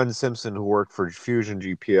dude Glenn Simpson, who worked for Fusion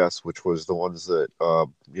GPS, which was the ones that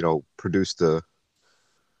produced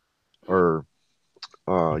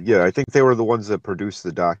I think they were the ones that produced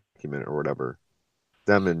the document or whatever.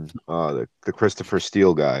 Them and the Christopher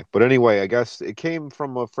Steele guy. But anyway, I guess it came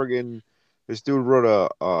from this dude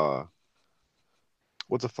wrote a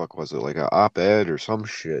what the fuck was it, like an op-ed or some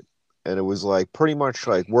shit, and it was like pretty much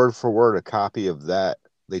like word for word a copy of that.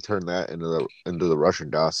 They turned that into the Russian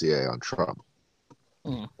dossier on Trump.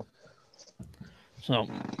 So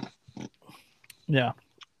yeah.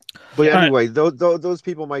 But anyway, those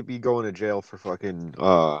people might be going to jail for fucking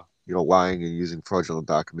lying and using fraudulent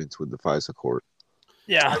documents with the FISA court.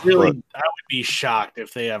 Yeah, I would be shocked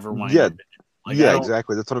if they ever wind up.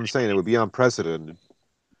 Exactly. That's what I'm saying. It would be unprecedented.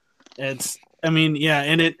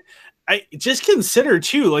 I just consider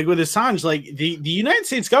too, like with Assange, like the United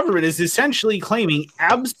States government is essentially claiming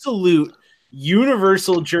absolute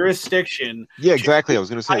universal jurisdiction. Yeah, exactly. I was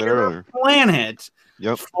going to say that earlier. Planet.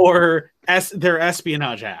 Yep. For their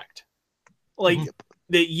Espionage Act, like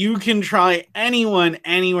that you can try anyone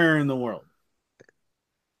anywhere in the world.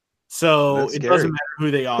 So it doesn't matter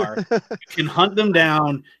who they are. You can hunt them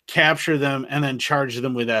down, capture them, and then charge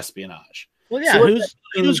them with espionage. Well, yeah. So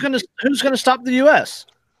who's gonna stop the U.S.?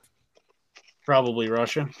 Probably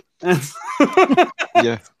Russia.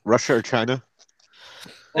 Yeah, Russia or China.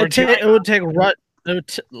 You guys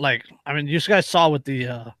saw with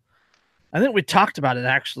the. I think we talked about it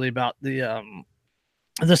actually about the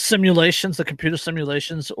simulations, the computer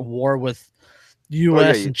simulations, war with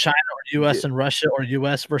U.S. and China, or U.S. and Russia, or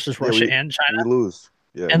U.S. versus Russia and China. We lose.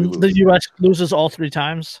 Yeah, and the U.S. loses all 3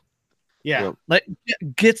 times. Yeah, like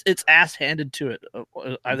gets its ass handed to it.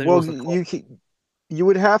 I think. Well, you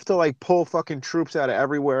would have to like pull fucking troops out of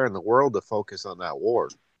everywhere in the world to focus on that war.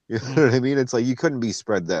 You know what I mean? It's like you couldn't be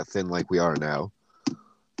spread that thin like we are now.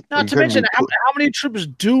 Not to mention, how many troops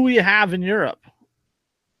do we have in Europe?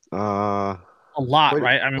 A lot,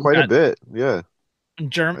 right? I mean, quite a bit, yeah.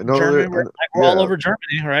 Germany, we're all over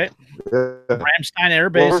Germany, right? Yeah. Ramstein Air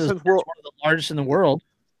Base is one of the largest in the world.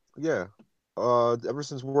 Yeah. Ever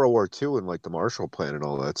since World War II and like the Marshall Plan and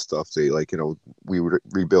all that stuff, they we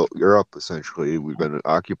rebuilt Europe essentially. We've been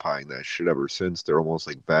occupying that shit ever since. They're almost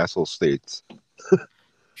like vassal states.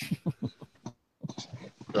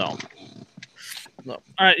 So. No.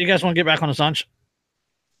 All right, you guys want to get back on Assange?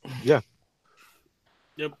 Yeah.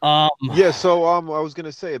 Yep. So I was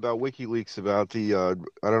gonna say about WikiLeaks about the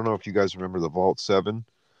I don't know if you guys remember the Vault 7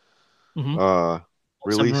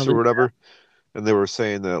 release or whatever, and they were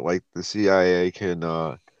saying that like the CIA can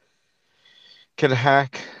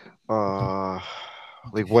hack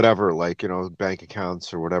like whatever, like bank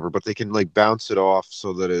accounts or whatever, but they can like bounce it off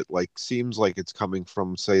so that it like seems like it's coming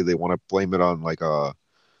from, say they want to blame it on like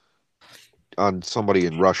on somebody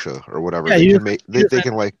in Russia or whatever. Yeah, they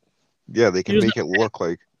can make it look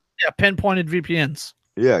like pinpointed VPNs.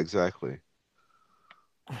 Yeah, exactly.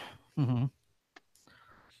 Mm-hmm.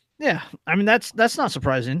 Yeah, I mean that's not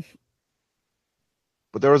surprising.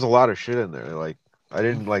 But there was a lot of shit in there. Like I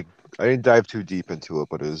didn't dive too deep into it,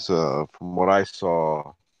 but it was from what I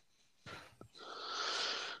saw,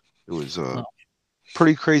 it was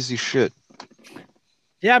pretty crazy shit.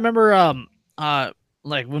 Yeah, I remember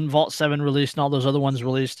like when Vault 7 released and all those other ones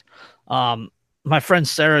released. My friend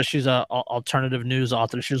Sarah, she's a alternative news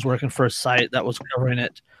author. She was working for a site that was covering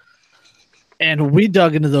it. And we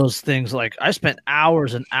dug into those things. Like I spent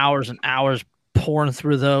hours and hours and hours pouring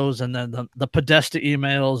through those, and then the Podesta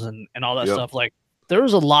emails and all that stuff. Like, there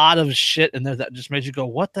was a lot of shit in there that just made you go,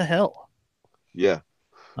 "What the hell?" Yeah.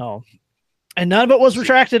 Oh, and none of it was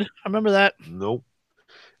retracted. I remember that. Nope.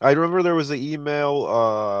 I remember there was an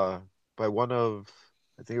email by one of,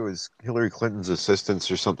 I think it was Hillary Clinton's assistants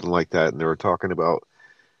or something like that, and they were talking about,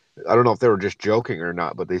 I don't know if they were just joking or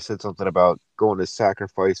not, but they said something about going to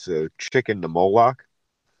sacrifice a chicken to Moloch.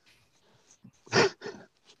 And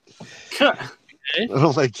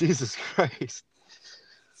I'm like, Jesus Christ.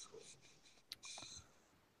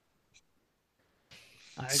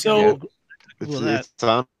 So it's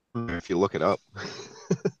on if you look it up.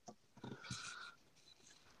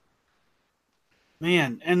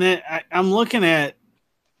 Man, and then I'm looking at,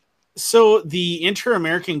 so the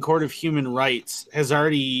Inter-American Court of Human Rights has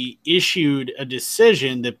already issued a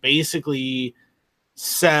decision that basically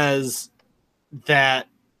says that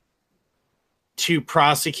to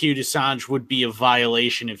prosecute Assange would be a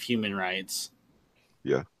violation of human rights.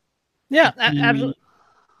 Yeah. Yeah, absolutely.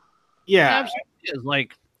 Yeah. Absolutely.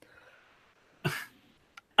 Like,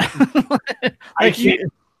 I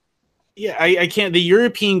can't. Yeah, I can't. The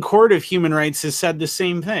European Court of Human Rights has said the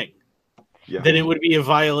same thing. Yeah. That it would be a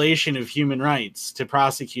violation of human rights to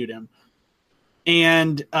prosecute him.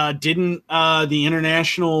 And didn't the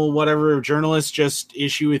international whatever journalists just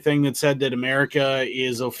issue a thing that said that America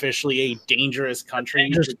is officially a dangerous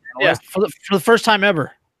country? Yeah, for the first time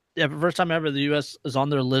ever. Yeah, for the first time ever, the U.S. is on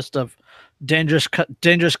their list of dangerous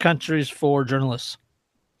countries for journalists.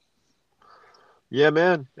 Yeah,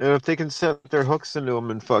 man. And if they can set their hooks into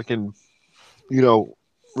them and fucking,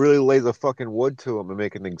 really lay the fucking wood to them and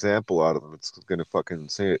make an example out of them, it's going to fucking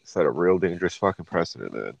set a real dangerous fucking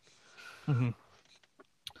precedent, man. Mm-hmm.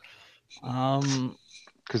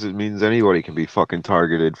 Because it means anybody can be fucking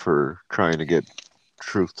targeted for trying to get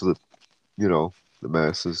truth to the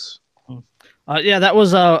masses. Yeah, that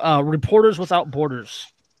was Reporters Without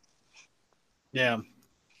Borders. Yeah.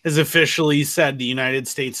 Has officially said the United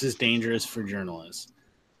States is dangerous for journalists.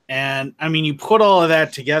 And I mean, you put all of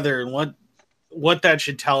that together, and what that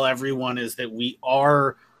should tell everyone is that we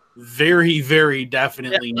are very, very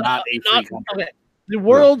definitely not a free country. Okay. The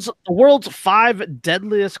world's 5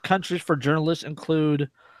 deadliest countries for journalists include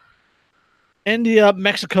India,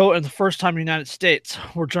 Mexico, and the first time United States,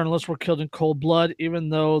 where journalists were killed in cold blood, even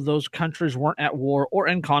though those countries weren't at war or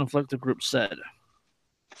in conflict, the group said.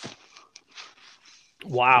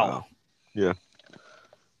 Wow. Yeah.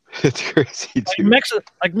 It's crazy, too.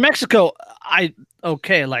 Like Mexico, I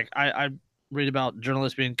read about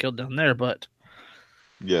journalists being killed down there, but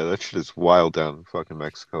yeah, that shit is wild down in fucking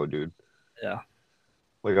Mexico, dude. Yeah.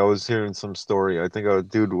 Like, I was hearing some story. I think a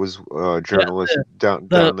dude was a journalist down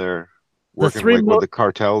there working with the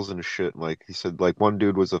cartels and shit. And, like, he said, like, one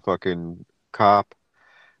dude was a fucking cop,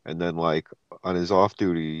 and then, like, on his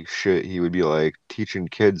off-duty shit, he would be, like, teaching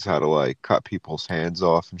kids how to, like, cut people's hands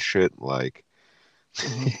off and shit. Like,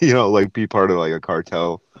 like, be part of, like, a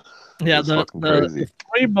cartel. Yeah, the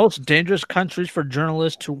 3 most dangerous countries for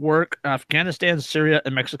journalists to work: Afghanistan, Syria,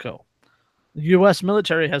 and Mexico. The U.S.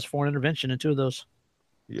 military has foreign intervention in 2 of those.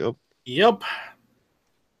 Yep.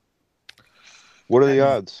 What are the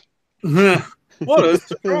odds? What a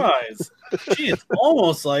surprise. Gee, it's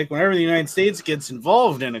almost like whenever the United States gets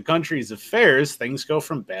involved in a country's affairs, things go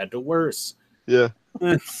from bad to worse. Yeah.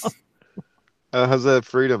 How's that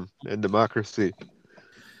freedom and democracy?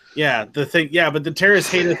 Yeah, but the terrorists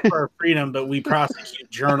hate us for our freedom, but we prosecute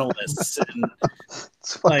journalists. And,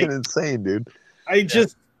 it's fucking insane, dude.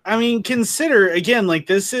 Consider, again, like,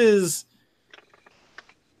 this is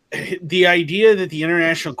the idea that the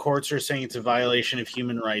international courts are saying it's a violation of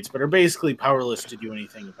human rights, but are basically powerless to do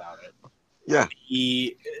anything about it. Yeah.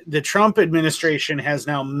 The Trump administration has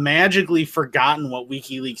now magically forgotten what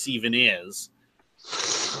WikiLeaks even is.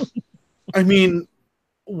 I mean,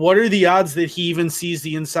 what are the odds that he even sees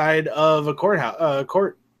the inside of a courthouse?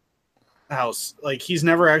 Like, he's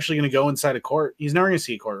never actually going to go inside a court. He's never going to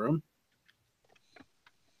see a courtroom.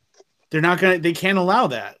 They can't allow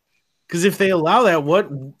that. Because if they allow that,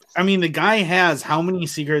 the guy has how many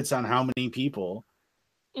secrets on how many people?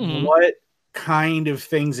 Mm-hmm. What kind of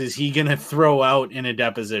things is he going to throw out in a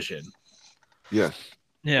deposition? Yeah.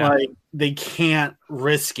 Yeah. Like, they can't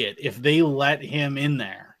risk it. If they let him in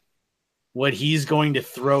there, what he's going to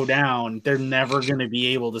throw down, they're never going to be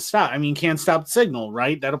able to stop. I mean, can't stop the signal,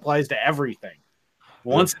 right? That applies to everything.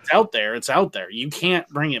 Once it's out there, it's out there. You can't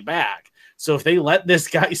bring it back. So if they let this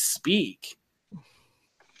guy speak,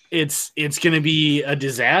 it's going to be a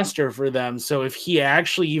disaster for them. So if he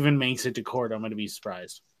actually even makes it to court, I'm going to be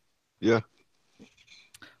surprised. Yeah.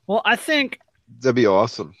 Well, I think that'd be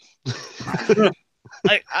awesome.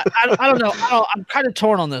 I don't know. I'm kind of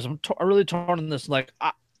torn on this. I'm really torn on this. Like,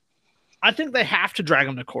 I think they have to drag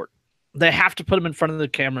him to court. They have to put him in front of the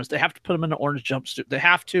cameras. They have to put him in an orange jumpsuit. They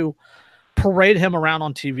have to parade him around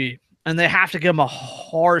on TV, and they have to give him a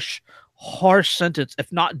harsh sentence,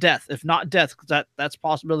 if not death, because that's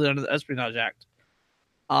possibility under the Espionage Act.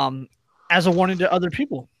 As a warning to other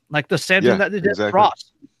people, like the same thing that they did to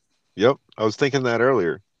Ross. Yep, I was thinking that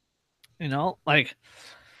earlier. You know, like,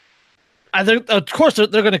 I think, of course, they're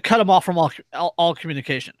going to cut him off from all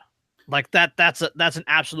communication. Like that's an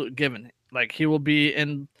absolute given. Like, he will be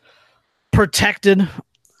in protected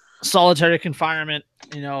solitary confinement,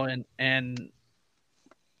 you know, and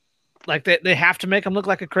like they have to make him look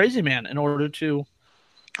like a crazy man in order to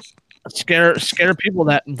scare people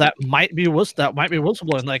that might be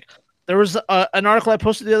whistleblowing. Like, there was an article I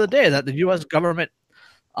posted the other day that the U.S. government,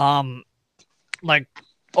 like,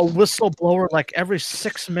 a whistleblower like every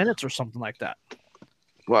 6 minutes or something like that.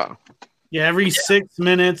 Wow. Yeah, every 6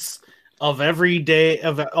 minutes of every day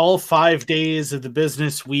of all 5 days of the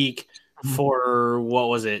business week for, what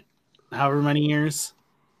was it? However many years?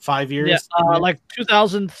 5 years? Yeah, like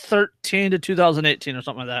 2013 to 2018 or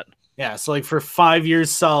something like that. Yeah, so like for 5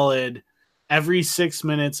 years solid, every 6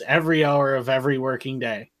 minutes, every hour of every working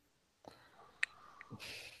day.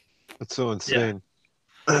 That's so insane.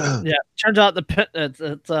 Yeah, turns out the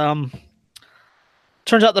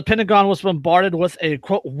Pentagon was bombarded with a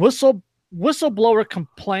quote whistleblower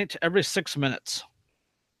complaint every 6 minutes.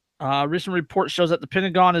 Recent report shows that the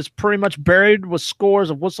Pentagon is pretty much buried with scores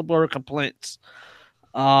of whistleblower complaints.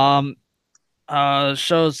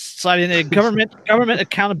 Shows citing a government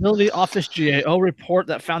accountability office GAO report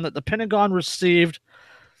that found that the Pentagon received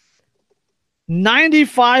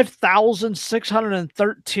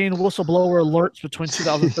 95,613 whistleblower alerts between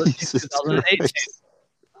 2013 and 2018.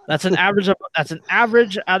 That's an average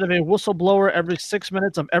out of a whistleblower every 6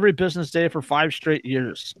 minutes of every business day for 5 straight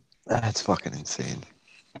years. That's fucking insane.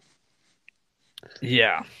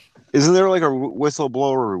 Yeah. Isn't there like a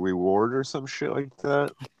whistleblower reward or some shit like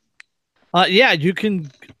that? Yeah, you can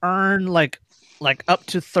earn like up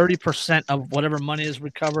to 30% of whatever money is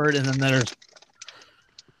recovered, and then there's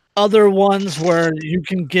other ones where you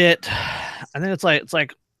can get, I think it's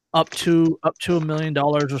like up to $1 million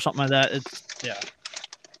or something like that. It's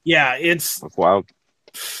wild.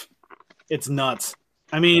 It's nuts.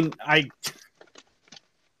 I mean,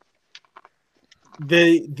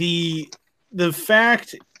 the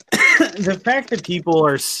fact that people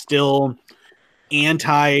are still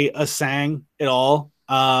anti-Assange at all,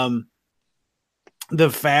 the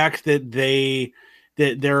fact that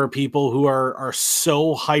there are people who are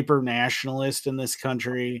so hyper nationalist in this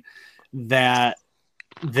country that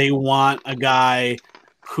they want a guy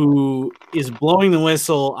who is blowing the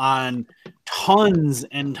whistle on tons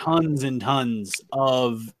and tons and tons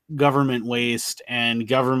of government waste and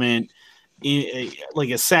government like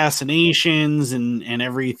assassinations and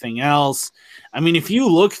everything else. I mean, if you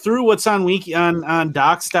look through what's on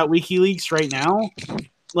docs.wikileaks right now,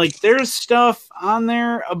 like there's stuff on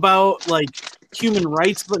there about like human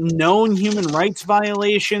rights, but known human rights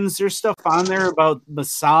violations. There's stuff on there about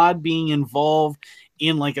Mossad being involved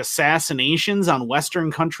in like assassinations on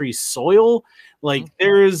Western country soil. Like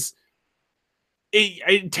it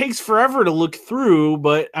takes forever to look through,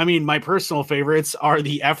 but I mean, my personal favorites are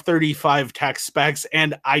the F-35 tech specs,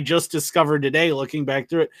 and I just discovered today, looking back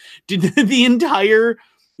through it, the entire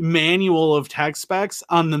manual of tech specs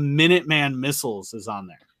on the Minuteman missiles is on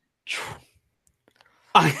there.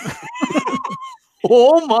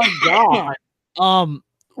 Oh my god!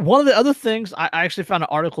 One of the other things, I actually found an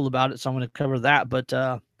article about it, so I'm going to cover that. But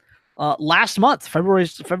last month, February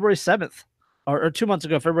 7th, or 2 months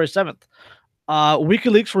ago, February 7th,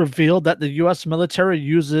 WikiLeaks revealed that the U.S. military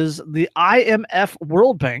uses the IMF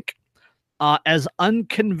World Bank as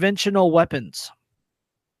unconventional weapons,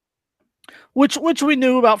 which we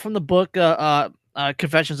knew about from the book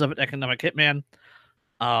Confessions of an Economic Hitman.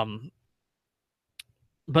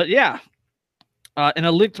 But yeah, in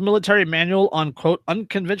a leaked military manual on quote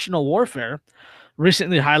unconventional warfare,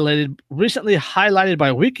 recently highlighted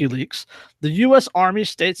by WikiLeaks, the U.S. Army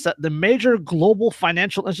states that the major global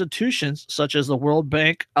financial institutions, such as the World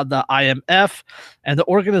Bank, the IMF, and the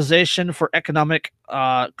Organization for Economic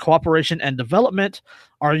Cooperation and Development,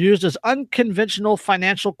 are used as unconventional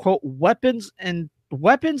financial quote weapons in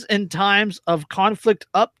times of conflict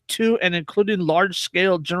up to and including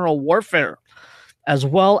large-scale general warfare, as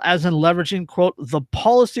well as in leveraging quote the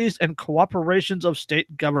policies and cooperations of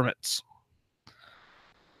state governments.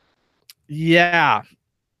 Yeah,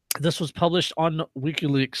 this was published on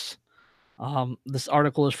WikiLeaks. This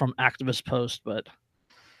article is from Activist Post, but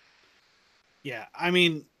Yeah, I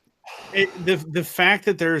mean, the fact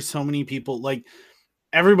that there are so many people, like,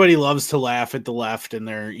 everybody loves to laugh at the left and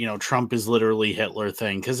their, Trump is literally Hitler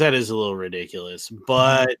thing, because that is a little ridiculous.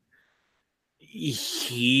 But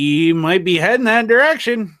he might be heading that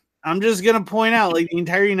direction. I'm just gonna point out, like, the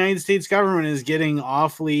entire United States government is getting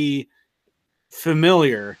awfully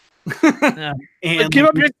familiar. Yeah. And give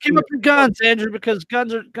up your guns, Andrew, because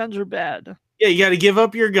guns are bad. Yeah, you got to give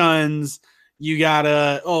up your guns. You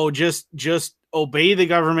gotta just obey the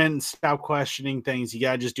government and stop questioning things. You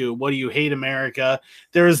gotta just do it. What do you hate America?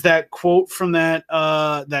 There was that quote from that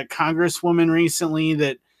congresswoman recently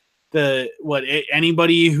that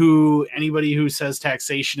anybody who says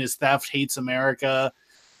taxation is theft hates America.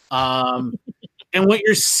 And what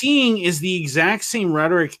you're seeing is the exact same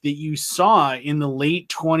rhetoric that you saw in the late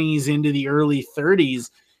 20s into the early 30s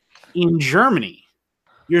in Germany.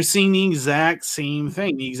 You're seeing the exact same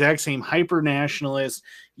thing, the exact same hyper-nationalist.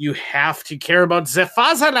 You have to care about the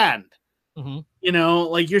Fatherland.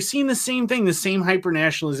 Like, you're seeing the same thing, the same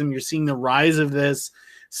hyper-nationalism. You're seeing the rise of this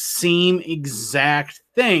same exact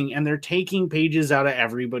thing, and they're taking pages out of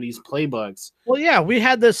everybody's playbooks. Well, yeah, we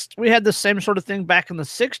had this same sort of thing back in the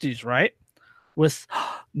 60s, right? With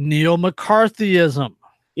neo-McCarthyism.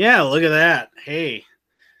 Yeah, look at that. Hey,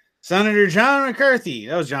 Senator John McCarthy.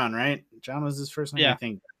 That was John, right? John was his first name, yeah. I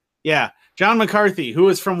think. Yeah, John McCarthy, who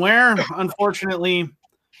is from where? Unfortunately,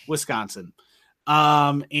 Wisconsin.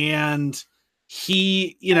 And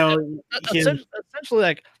he, essentially,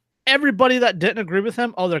 like, everybody that didn't agree with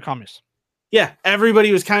him, they're communists. Yeah,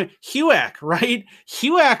 everybody was kind of HUAC, right?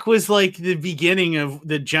 HUAC was like the beginning of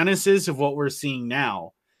the genesis of what we're seeing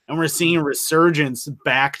now. And we're seeing a resurgence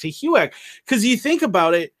back to HUAC. Because you think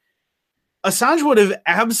about it, Assange would have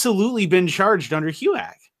absolutely been charged under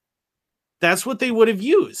HUAC. That's what they would have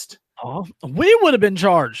used. Oh, we would have been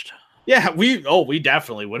charged. Yeah, we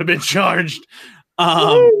definitely would have been charged.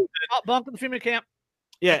 Bump in the FEMA camp.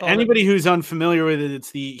 Yeah, anybody who's unfamiliar with it,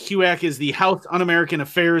 it's the HUAC is the House Un-American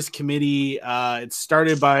Affairs Committee. It's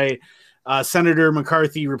started by Senator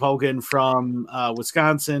McCarthy, Republican from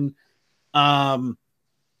Wisconsin.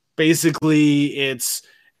 Basically, it's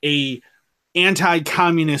a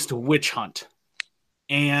anti-communist witch hunt,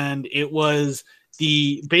 and it was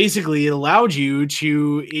it allowed you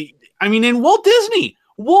to. And Walt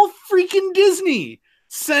freaking Disney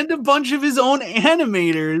sent a bunch of his own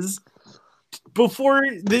animators before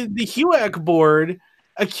the HUAC board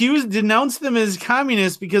denounced them as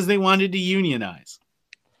communists because they wanted to unionize.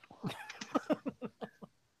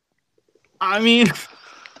 I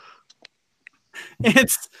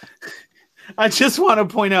just want to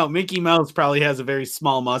point out Mickey Mouse probably has a very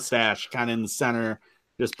small mustache kind of in the center,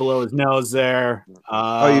 just below his nose there.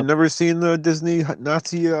 You've never seen the Disney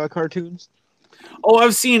Nazi cartoons? Oh,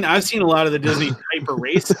 I've seen a lot of the Disney hyper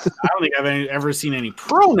racist. I don't think I've ever seen any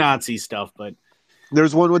pro-Nazi stuff, but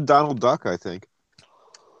there's one with Donald Duck, I think.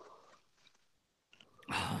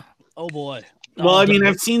 Oh boy. Well,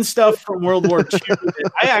 I've seen stuff from World War II.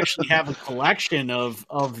 I actually have a collection of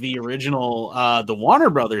the original, the Warner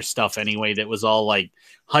Brothers stuff anyway, that was all like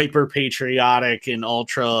hyper patriotic and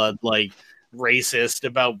ultra like racist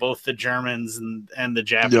about both the Germans and the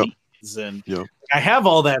Japanese. Yep. And I have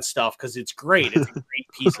all that stuff because it's great. It's a great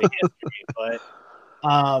piece of history. But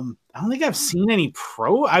I don't think I've seen any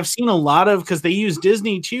I've seen a lot of, because they use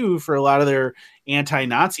Disney too for a lot of their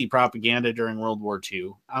anti-Nazi propaganda during World War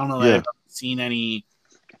II. I don't know that I've seen any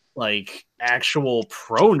like actual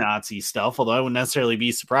pro-Nazi stuff, although I wouldn't necessarily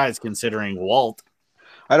be surprised considering Walt.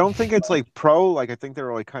 I don't think it's like pro. Like, I think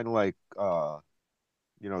they're like kind of like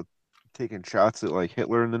taking shots at like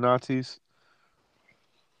Hitler and the Nazis.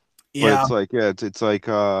 Yeah, but it's like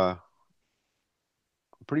I'm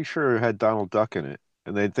pretty sure it had Donald Duck in it,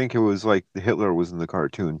 and I think it was like Hitler was in the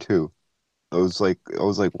cartoon too. I was like,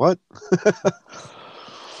 what?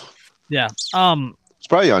 Yeah. It's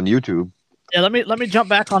probably on YouTube. Yeah, let me jump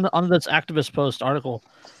back on this activist post article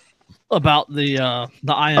about the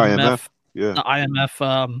IMF. Yeah. The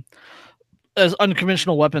IMF as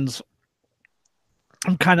unconventional weapons.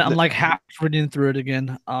 I'm like half reading through it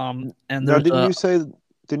again. And now, didn't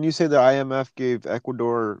you say the IMF gave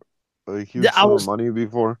Ecuador a huge sum of money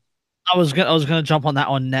before? I was gonna jump on that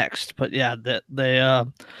one next, but yeah, they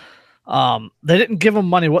didn't give them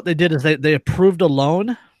money. What they did is they approved a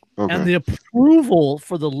loan, and the approval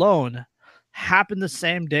for the loan happened the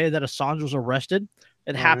same day that Assange was arrested.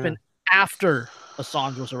 It happened after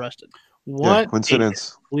Assange was arrested. What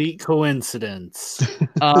coincidence? Complete coincidence.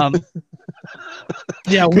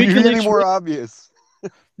 Yeah, WikiLeaks any more obvious.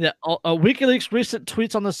 Yeah, WikiLeaks' recent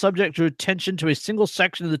tweets on the subject drew attention to a single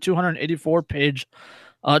section of the 284-page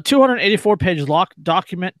A 284-page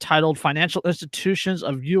document titled Financial Institutions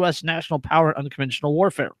of U.S. National Power and Unconventional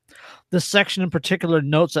Warfare. This section in particular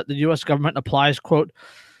notes that the U.S. government applies, quote,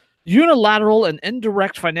 unilateral and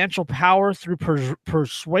indirect financial power through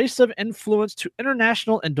persuasive influence to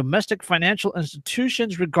international and domestic financial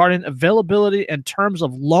institutions regarding availability and terms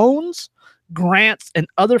of loans, grants, and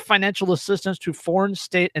other financial assistance to foreign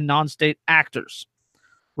state and non-state actors.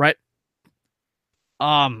 Right?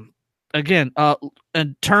 Again,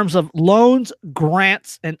 in terms of loans,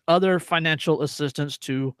 grants, and other financial assistance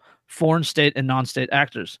to foreign state and non-state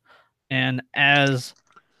actors. And as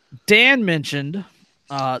Dan mentioned,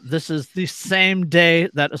 this is the same day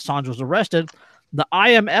that Assange was arrested. The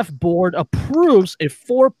IMF board approves a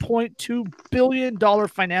 $4.2 billion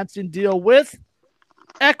financing deal with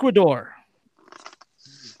Ecuador.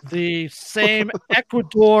 The same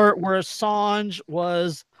Ecuador where Assange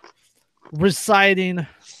was residing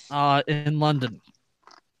in London.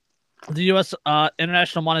 The U.S.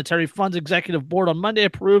 International Monetary Fund's executive board on Monday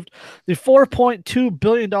approved the $4.2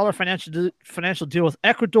 billion financial deal with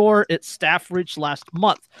Ecuador. Its staff reached last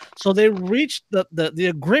month. So they reached the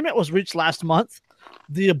agreement was reached last month.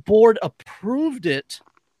 The board approved it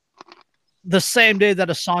the same day that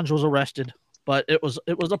Assange was arrested, but it was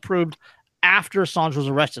approved after Assange was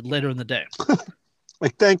arrested later in the day.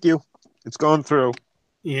 Like, thank you. It's going through.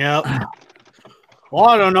 Yep. Well,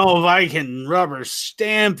 I don't know if I can rubber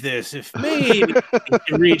stamp this. If maybe we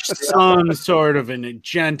can reach some sort of a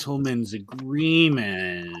gentleman's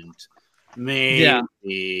agreement. Maybe.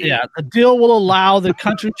 Yeah. The deal will allow the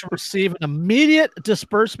country to receive an immediate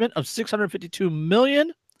disbursement of $652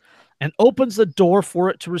 million and opens the door for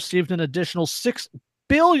it to receive an additional $6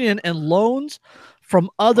 billion in loans from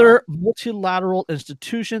other multilateral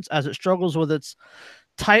institutions as it struggles with its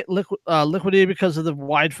tight liquidity because of the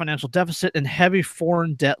wide financial deficit and heavy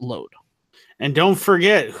foreign debt load. And don't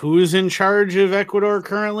forget, who's in charge of Ecuador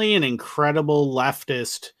currently? An incredible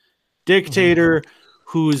leftist dictator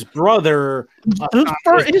whose brother... His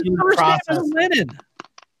first name is Lenin.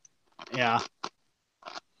 Yeah.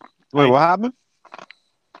 Wait, what happened?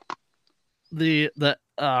 The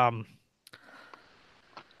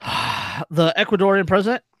Ecuadorian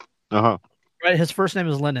president, right? His first name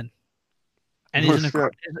is Lenin. And he's a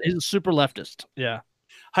super leftist. Yeah.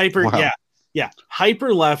 Hyper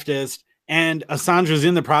leftist. And Assange was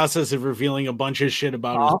in the process of revealing a bunch of shit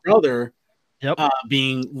about his brother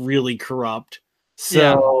being really corrupt.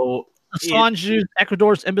 So Assange used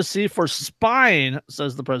Ecuador's embassy for spying,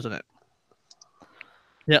 says the president.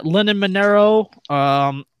 Yeah, Lenin Monero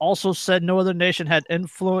also said no other nation had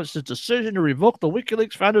influenced his decision to revoke the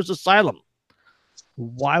WikiLeaks founder's asylum.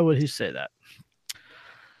 Why would he say that?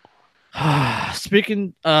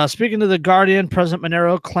 Speaking to The Guardian, President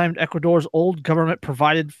Monero claimed Ecuador's old government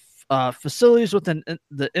provided facilities within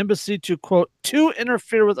the embassy to, quote, to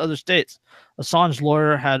interfere with other states. Assange's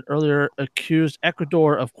lawyer had earlier accused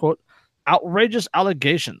Ecuador of, quote, outrageous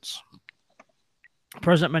allegations.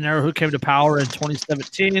 President Monero, who came to power in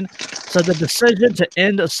 2017, said the decision to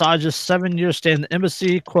end Assange's 7-year stay in the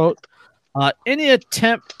embassy, quote, any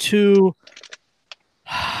attempt to...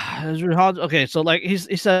 Okay, so like he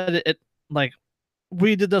said it like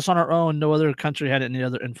we did this on our own. No other country had any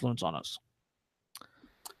other influence on us.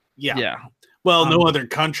 Yeah. Well, no other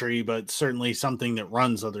country, but certainly something that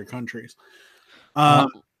runs other countries.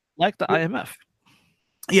 Like the IMF.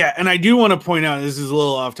 Yeah, and I do want to point out, this is a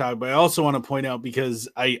little off topic, but I also want to point out because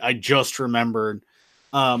I just remembered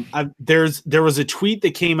there was a tweet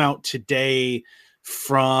that came out today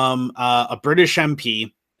from a British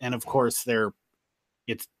MP, and of course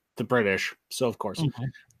it's the British, so of course,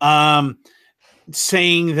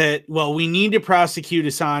 saying that, well, we need to prosecute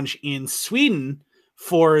Assange in Sweden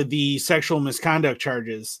for the sexual misconduct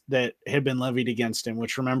charges that had been levied against him,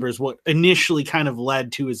 which, remember, is what initially kind of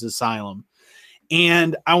led to his asylum.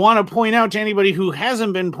 And I want to point out to anybody who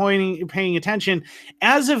hasn't been paying attention,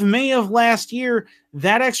 as of May of last year,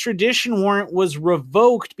 that extradition warrant was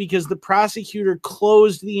revoked because the prosecutor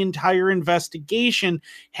closed the entire investigation,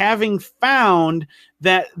 having found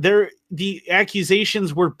that the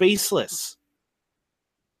accusations were baseless.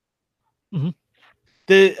 Mm-hmm.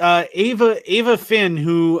 The Ava Finn,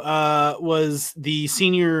 who was the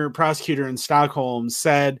senior prosecutor in Stockholm,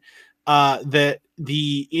 said that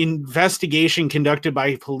the investigation conducted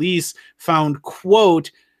by police found,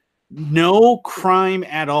 quote, no crime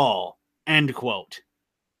at all, end quote.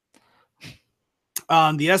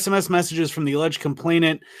 The SMS messages from the alleged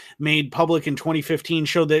complainant made public in 2015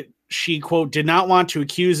 showed that she, quote, did not want to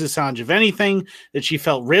accuse Assange of anything, that she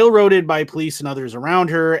felt railroaded by police and others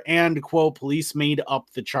around her, and, quote, police made up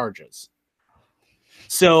the charges.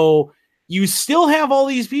 So you still have all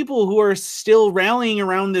these people who are still rallying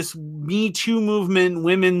around this Me Too movement,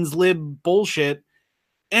 women's lib bullshit.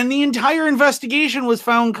 And the entire investigation was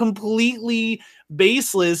found completely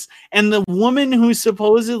baseless. And the woman who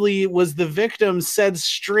supposedly was the victim said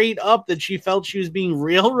straight up that she felt she was being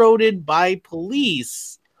railroaded by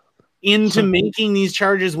police into making these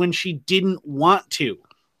charges when she didn't want to.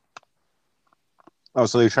 Oh,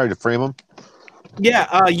 so they tried to frame him? Yeah,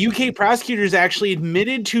 UK prosecutors actually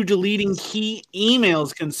admitted to deleting key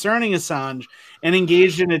emails concerning Assange and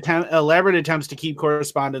engaged in elaborate attempts to keep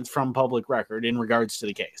correspondence from public record in regards to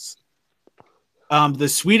the case. The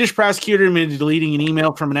Swedish prosecutor admitted to deleting an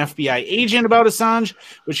email from an FBI agent about Assange,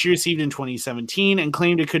 which she received in 2017, and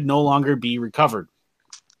claimed it could no longer be recovered.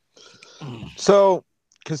 So,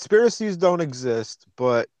 conspiracies don't exist,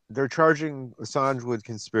 but they're charging Assange with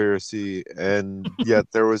conspiracy, and yet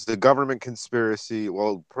there was the government conspiracy,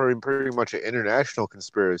 well, pretty much an international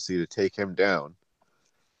conspiracy to take him down.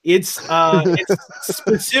 It's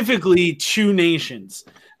specifically two nations,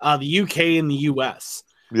 the UK and the US.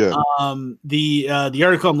 Yeah. The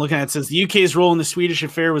article I'm looking at says the UK's role in the Swedish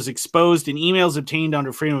affair was exposed in emails obtained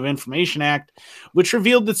under Freedom of Information Act, which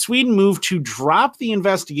revealed that Sweden moved to drop the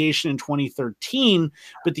investigation in 2013,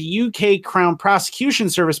 but the UK Crown Prosecution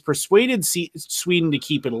Service persuaded Sweden to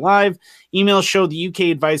keep it alive. Emails showed the UK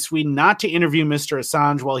advised Sweden not to interview Mr.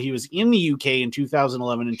 Assange while he was in the UK in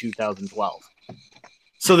 2011 and 2012.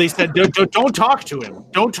 So they said, don't talk to him.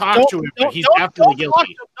 Don't talk to him. He's definitely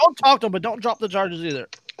guilty. Don't talk to him, but don't drop the charges either.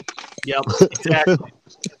 Yep, exactly.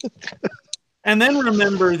 And then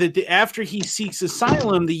remember that after he seeks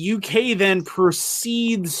asylum, the UK then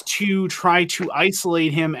proceeds to try to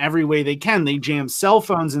isolate him every way they can. They jam cell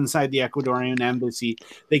phones inside the Ecuadorian embassy.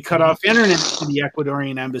 They cut off internet to the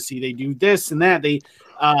Ecuadorian embassy. They do this and that. They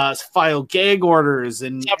file gag orders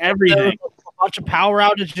and everything. A bunch of power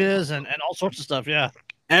outages and all sorts of stuff, yeah.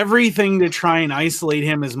 Everything to try and isolate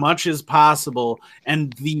him as much as possible.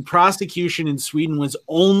 And the prosecution in Sweden was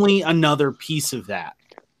only another piece of that.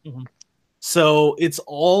 Mm-hmm. So it's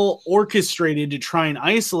all orchestrated to try and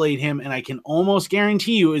isolate him. And I can almost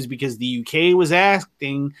guarantee you is because the UK was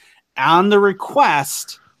acting on the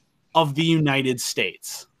request of the United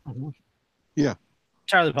States. Mm-hmm. Yeah.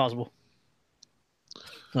 Entirely possible.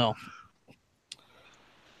 No.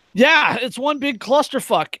 Yeah, it's one big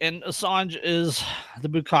clusterfuck, and Assange is the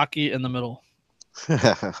bukkake in the middle.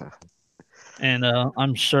 And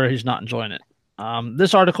I'm sure he's not enjoying it.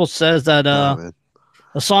 This article says that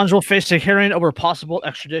Assange will face a hearing over possible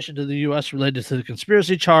extradition to the U.S. related to the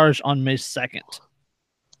conspiracy charge on May 2nd.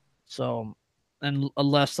 So, in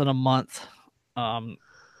less than a month,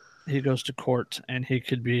 he goes to court, and he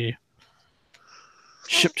could be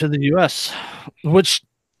shipped to the U.S., which...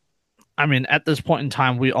 I mean, at this point in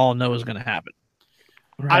time, we all know is going to happen.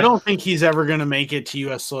 Right? I don't think he's ever going to make it to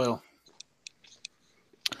U.S. soil.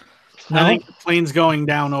 No? I think the plane's going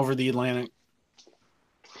down over the Atlantic.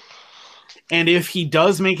 And if he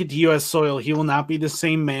does make it to U.S. soil, he will not be the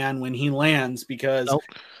same man when he lands because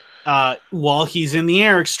while he's in the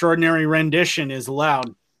air, extraordinary rendition is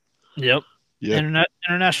allowed. Yep.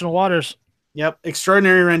 International waters. Yep,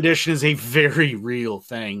 extraordinary rendition is a very real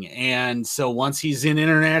thing, and so once he's in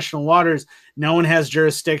international waters, no one has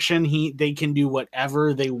jurisdiction. They can do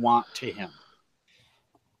whatever they want to him.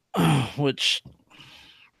 Which,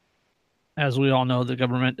 as we all know, the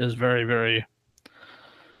government is very, very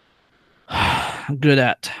good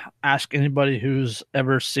at. Ask anybody who's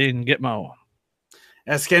ever seen Gitmo.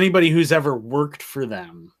 Ask anybody who's ever worked for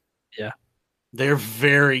them. Yeah, they're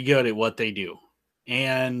very good at what they do,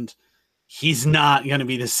 and he's not going to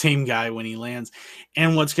be the same guy when he lands.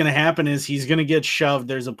 And what's going to happen is he's going to get shoved.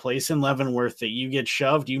 There's a place in Leavenworth that you get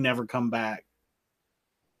shoved, you never come back.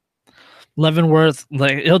 Leavenworth,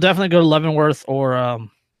 like he'll definitely go to Leavenworth or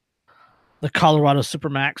the Colorado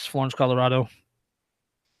Supermax, Florence, Colorado.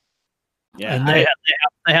 Yeah, and they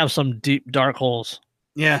have some deep dark holes.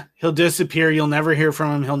 Yeah, he'll disappear. You'll never hear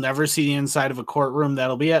from him. He'll never see the inside of a courtroom.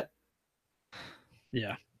 That'll be it.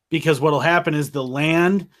 Yeah, because what'll happen is the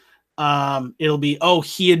land. It'll be,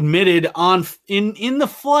 he admitted in the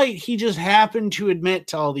flight, he just happened to admit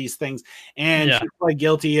to all these things and he pled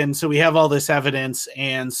guilty. And so we have all this evidence.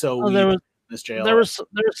 And so there was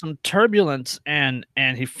some turbulence and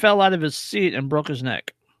he fell out of his seat and broke his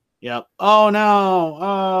neck. Yep. Oh no.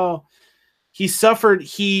 Oh, he suffered.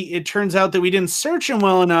 It turns out that we didn't search him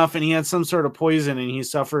well enough and he had some sort of poison and he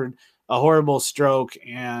suffered a horrible stroke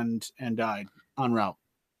and died en route.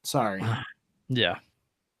 Sorry. Yeah.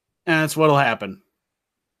 And that's what'll happen.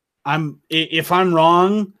 If I'm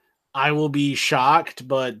wrong, I will be shocked,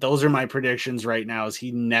 but those are my predictions right now is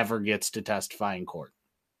he never gets to testify in court.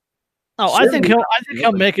 Oh, I think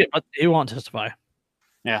he'll make it, but he won't testify.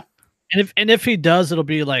 Yeah. And if he does, it'll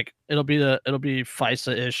be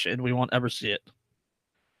FISA-ish, and we won't ever see it.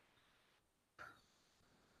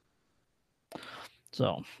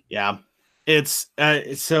 So yeah, it's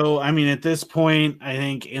so. I mean, at this point, I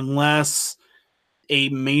think unless a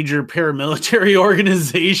major paramilitary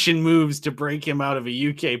organization moves to break him out of a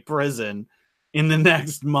UK prison in the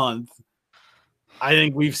next month, I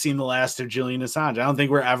think we've seen the last of Julian Assange. I don't think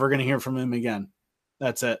we're ever going to hear from him again.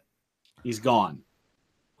 That's it. He's gone.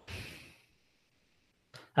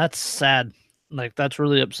 that's sad. Like, that's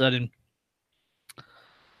really upsetting.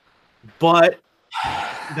 But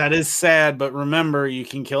that is sad. But remember, you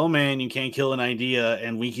can kill a man, you can't kill an idea,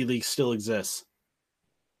 and WikiLeaks still exists.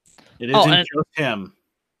 It isn't just him.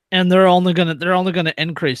 And they're only gonna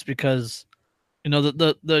increase because,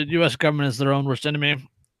 the U.S. government is their own worst enemy,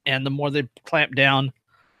 and the more they clamp down,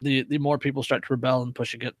 the more people start to rebel and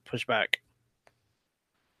push back.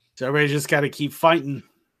 So everybody just got to keep fighting.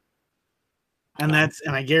 And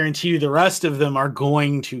I guarantee you the rest of them are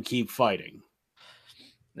going to keep fighting.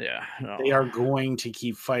 Yeah. No. They are going to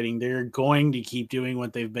keep fighting. They're going to keep doing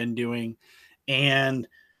what they've been doing. And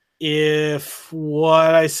if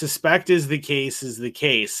what I suspect is the case,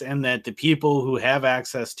 and that the people who have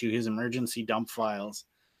access to his emergency dump files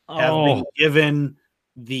have been given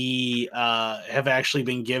have actually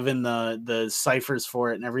been given the ciphers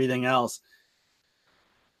for it and everything else,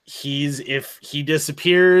 if he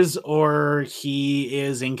disappears or he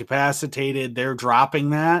is incapacitated, they're dropping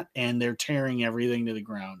that and they're tearing everything to the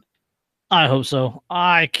ground. I hope so.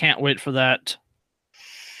 I can't wait for that.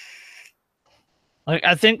 Like,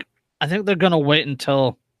 I think they're gonna wait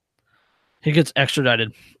until he gets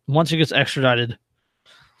extradited. Once he gets extradited,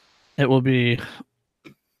 it will be.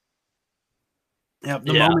 Yep.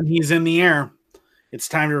 The moment he's in the air, it's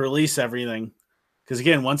time to release everything. Because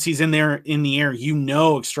again, once he's in the air,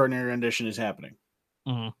 extraordinary rendition is happening.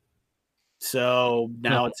 Mm-hmm. So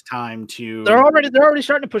now it's time to. They're already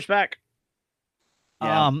starting to push back.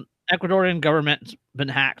 Yeah. Ecuadorian government's been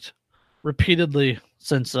hacked repeatedly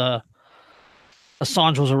since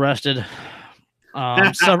Assange was arrested.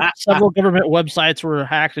 Several government websites were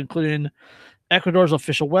hacked, including Ecuador's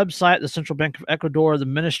official website, the Central Bank of Ecuador, the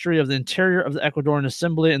Ministry of the Interior of the Ecuadorian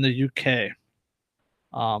Assembly, and the UK.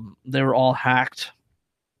 They were all hacked.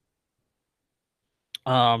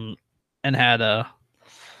 And had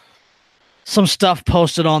some stuff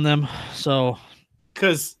posted on them. So,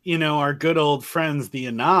 because our good old friends, the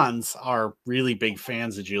Anons, are really big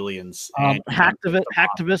fans of Julian's.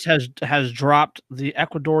 Hacktivist has dropped the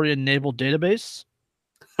Ecuadorian naval database.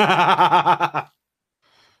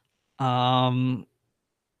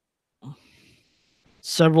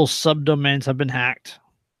 Several subdomains have been hacked.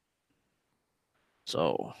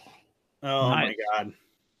 So, my God,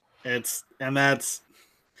 that's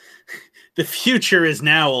the future is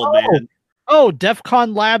now, old man. Oh,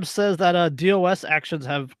 DEFCON Labs says that DOS actions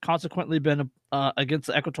have consequently been against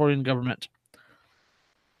the Ecuadorian government.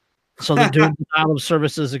 So they're doing denial of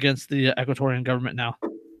services against the Ecuadorian government now.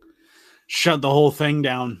 Shut the whole thing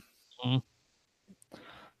down. Mm-hmm.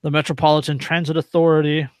 The Metropolitan Transit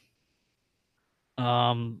Authority,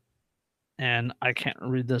 and I can't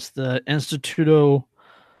read this, the Instituto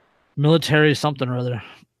Military something or other.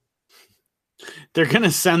 They're going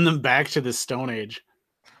to send them back to the Stone Age.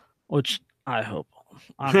 Which I hope.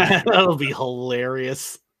 That'll be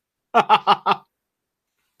hilarious. Let's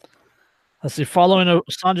see. Following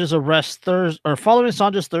Assange's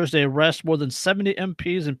Thursday arrest, more than 70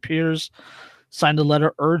 MPs and peers signed a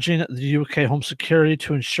letter urging the UK Home Security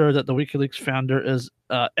to ensure that the WikiLeaks founder is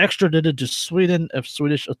extradited to Sweden if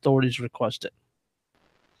Swedish authorities request it.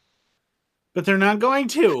 But they're not going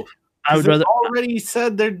to. I would rather already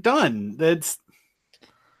said they're done.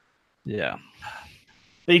 Yeah.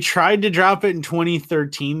 They tried to drop it in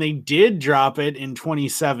 2013. They did drop it in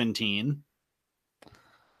 2017.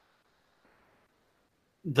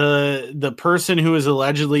 The person who is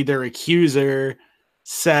allegedly their accuser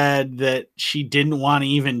said that she didn't want to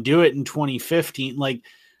even do it in 2015.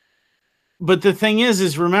 But the thing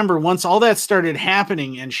is remember, once all that started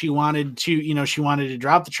happening and she wanted to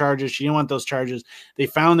drop the charges, she didn't want those charges. They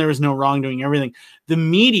found there was no wrongdoing, everything. The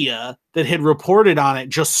media that had reported on it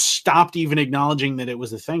just stopped even acknowledging that it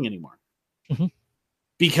was a thing anymore. Mm-hmm.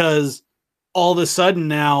 Because all of a sudden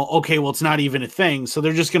now, okay, well, it's not even a thing. So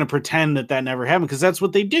they're just going to pretend that never happened, because that's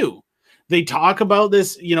what they do. They talk about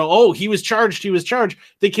this, oh, he was charged.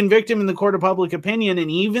 They convict him in the court of public opinion. And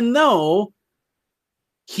even though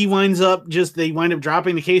they wind up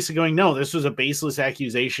dropping the case and going, no, this was a baseless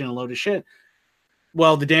accusation, a load of shit.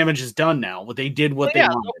 Well, the damage is done now. They did what they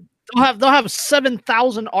wanted. they'll have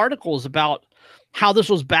 7,000 articles about how this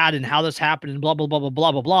was bad and how this happened and blah blah blah blah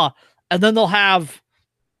blah blah blah, and then they'll have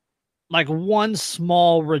like one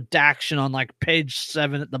small redaction on like page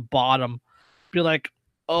 7 at the bottom, be like,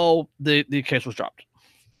 "Oh, the case was dropped."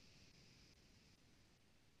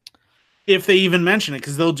 If they even mention it,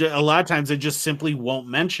 because they'll a lot of times they just simply won't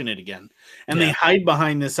mention it again, and they hide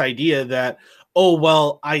behind this idea that, oh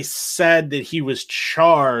well, I said that he was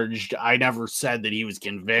charged. I never said that he was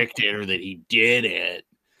convicted or that he did it.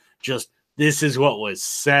 Just this is what was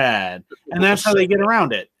said, and that's how they get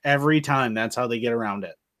around it every time. That's how they get around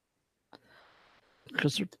it.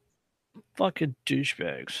 Because they're fucking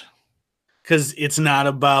douchebags. Because it's not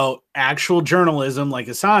about actual journalism like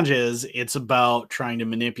Assange is. It's about trying to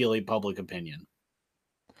manipulate public opinion.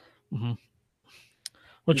 Mm-hmm.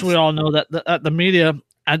 Which we all know that the media,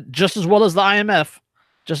 and just as well as the IMF,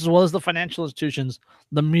 just as well as the financial institutions,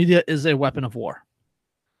 the media is a weapon of war.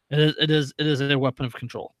 It is a weapon of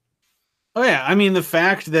control. Oh yeah, I mean the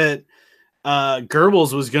fact that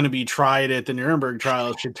Goebbels was going to be tried at the Nuremberg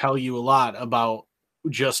trial should tell you a lot about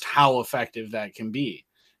just how effective that can be.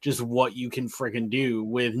 Just what you can freaking do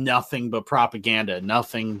with nothing but propaganda,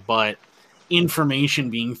 nothing but information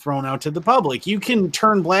being thrown out to the public. You can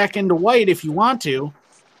turn black into white if you want to.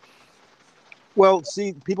 Well,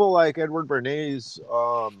 see, people like Edward Bernays,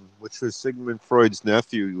 which was Sigmund Freud's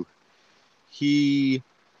nephew, he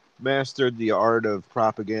mastered the art of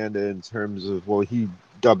propaganda in terms of, well, he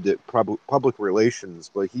dubbed it public relations,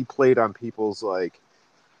 but he played on people's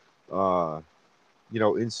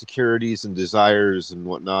insecurities and desires and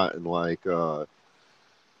whatnot, and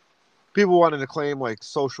people wanted to claim like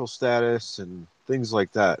social status and things like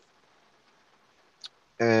that.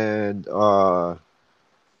 And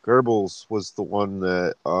Goebbels was the one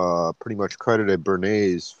that pretty much credited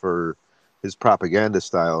Bernays for his propaganda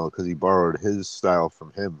style because he borrowed his style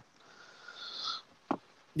from him.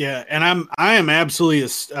 Yeah, and I am absolutely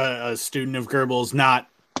a student of Goebbels.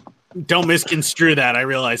 Don't misconstrue that. I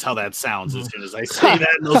realize how that sounds as soon as I say that,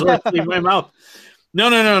 and those words leave my mouth. No,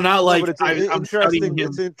 not like. No, I'm interesting.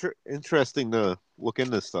 It's interesting to look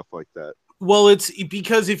into stuff like that. Well, it's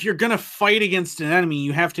because if you're going to fight against an enemy,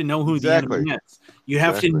 you have to know who the enemy is. You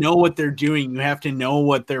have to know what they're doing. You have to know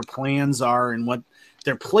what their plans are and what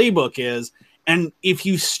their playbook is. And if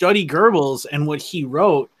you study Goebbels and what he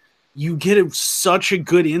wrote, you get such a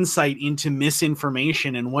good insight into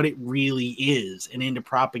misinformation and what it really is, and into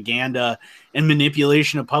propaganda and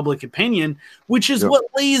manipulation of public opinion, which is what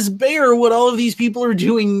lays bare what all of these people are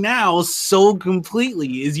doing now so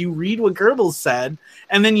completely. Is you read what Goebbels said,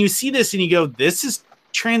 and then you see this and you go, this is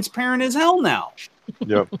transparent as hell now.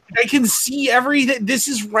 Yep. I can see everything. This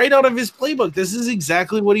is right out of his playbook. This is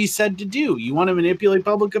exactly what he said to do. You want to manipulate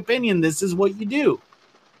public opinion, this is what you do.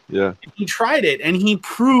 Yeah. He tried it, and he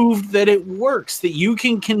proved that it works, that you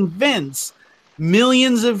can convince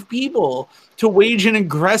millions of people to wage an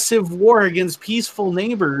aggressive war against peaceful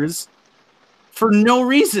neighbors for no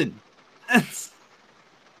reason.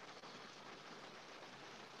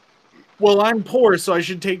 Well, I'm poor, so I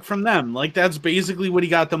should take from them. Like, that's basically what he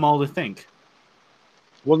got them all to think.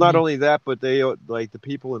 Well, not only that, but they like the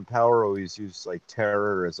people in power always use like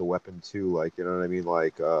terror as a weapon too. Like, you know what I mean?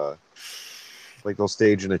 Like they'll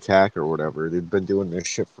stage an attack or whatever. They've been doing this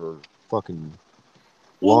shit for fucking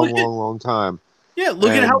long time. Yeah,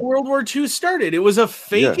 look at how World War II started. It was a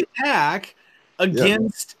fake attack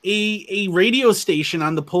against a radio station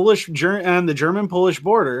on the German-Polish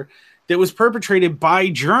border that was perpetrated by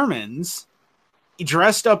Germans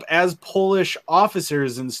dressed up as Polish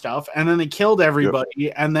officers and stuff, and then they killed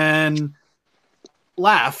everybody and then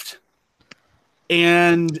left.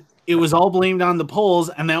 And it was all blamed on the Poles,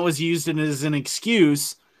 and that was used as an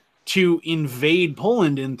excuse to invade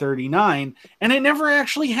Poland in 1939, and it never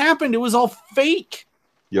actually happened. It was all fake.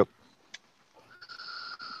 Yep.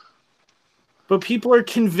 But people are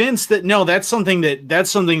convinced that no, that's something that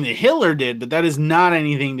Hitler did, but that is not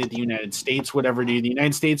anything that the United States would ever do. The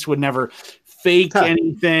United States would never fake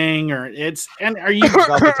anything, or it's. And are you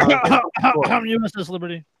USS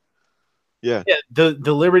Liberty? Yeah.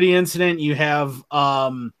 The Liberty incident. You have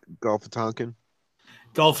Gulf of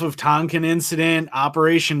Tonkin incident,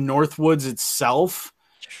 Operation Northwoods itself.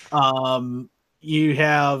 You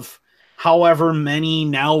have however many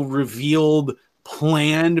now revealed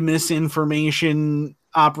planned misinformation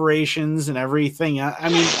operations and everything. I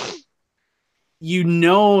mean, you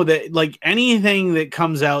know that like anything that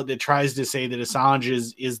comes out that tries to say that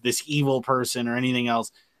Assange is this evil person or anything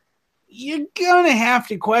else, you're gonna have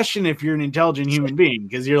to question if you're an intelligent human being,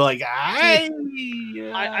 because you're like, I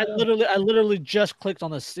literally just clicked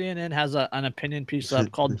on the CNN has an opinion piece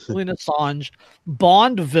up called Julian Assange,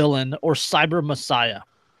 Bond villain or cyber messiah.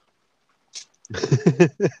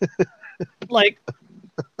 Like,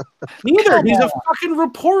 neither. He's a fucking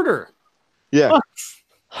reporter. Yeah.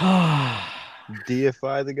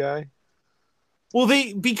 Deify the guy. Well,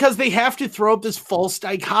 because they have to throw up this false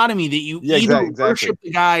dichotomy that you either worship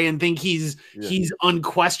the guy and think he's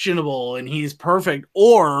unquestionable and he's perfect,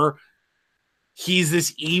 or he's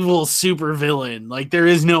this evil supervillain. Like, there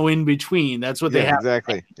is no in between. That's what they have.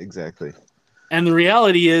 Exactly. And the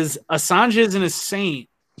reality is, Assange isn't a saint,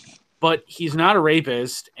 but he's not a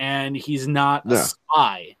rapist and he's not a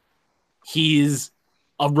spy. He's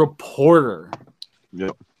a reporter.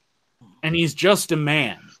 Yep. And he's just a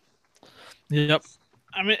man. Yep.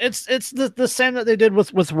 I mean, it's the same that they did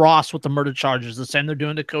with Ross with the murder charges. The same they're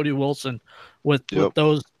doing to Cody Wilson with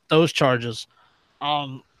those charges.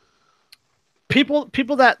 People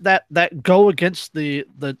that go against the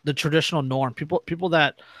traditional norm. People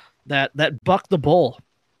that buck the bull.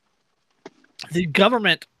 The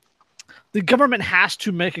government has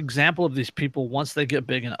to make example of these people once they get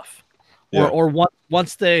big enough, or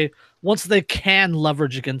once they can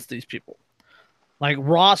leverage against these people. Like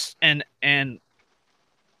Ross and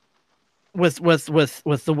with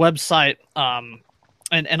the website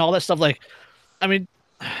and all that stuff. Like, I mean,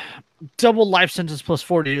 double life sentence plus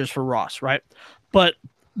 40 years for Ross, right? But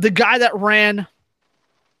the guy that ran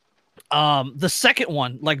the second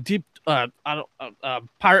one, like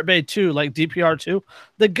Pirate Bay 2, like DPR 2,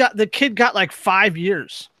 the kid got like 5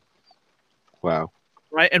 years. Wow.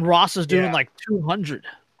 Right, and Ross is doing like 200.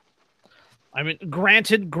 I mean,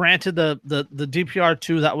 granted, the DPR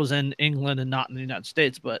 2 that was in England and not in the United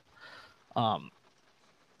States, but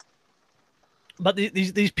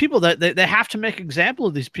these people that they have to make example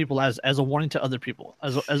of these people as a warning to other people,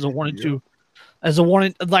 as a warning as a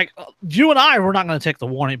warning. Like, you and I, we're not going to take the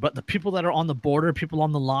warning, but the people that are on the border, people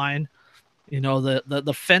on the line,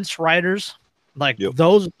 the fence riders, like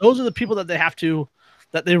those are the people that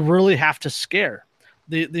they really have to scare.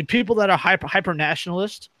 The people that are hyper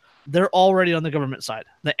nationalist, they're already on the government side.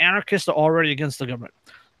 The anarchists are already against the government.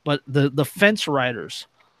 But the fence riders,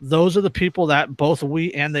 those are the people that both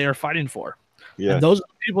we and they are fighting for. Yeah. And those are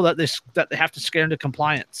the people that they have to scare into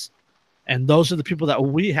compliance. And those are the people that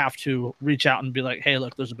we have to reach out and be like, hey,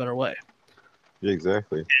 look, there's a better way. Yeah,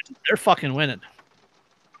 exactly. And they're fucking winning.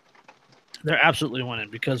 They're absolutely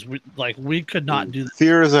winning because we could not do that.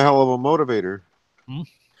 Fear is a hell of a motivator. Hmm?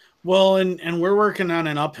 Well, and we're working on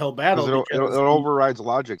an uphill battle. It overrides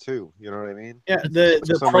logic too. You know what I mean? Yeah, the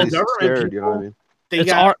pro-government scared, you know what I mean? They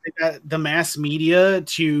got the mass media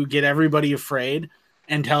to get everybody afraid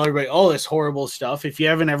and tell everybody, oh, this horrible stuff. If you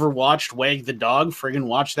haven't ever watched Wag the Dog, friggin'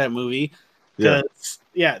 watch that movie. That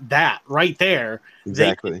right there.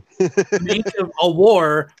 Exactly. They can make a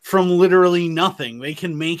war from literally nothing. They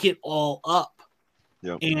can make it all up.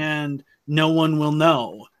 Yep. And no one will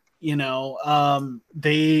know.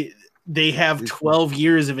 They have 12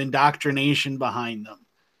 years of indoctrination behind them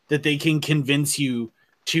that they can convince you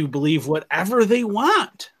to believe whatever they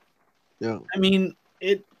want. Yeah. I mean,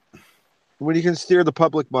 when you can steer the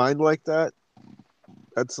public mind like that,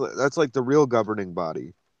 that's like the real governing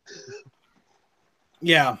body.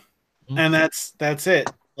 Yeah. And that's it.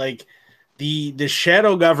 Like the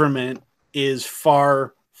shadow government is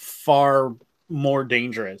far, far more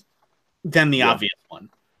dangerous than the obvious one.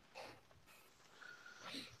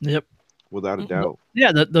 Yep. Without a doubt.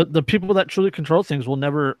 Yeah, the people that truly control things will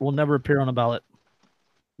never appear on a ballot.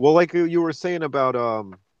 Well, like you were saying about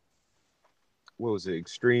what was it,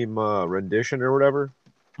 extreme rendition or whatever?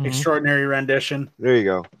 Mm-hmm. Extraordinary rendition. There you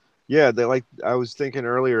go. Yeah, I was thinking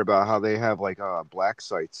earlier about how they have like black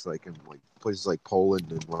sites like in like places like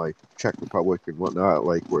Poland and like Czech Republic and whatnot,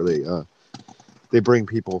 like where they bring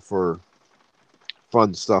people for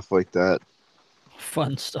fun stuff like that.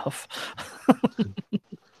 Fun stuff.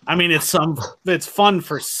 I mean, it's fun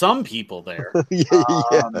for some people there. Yeah.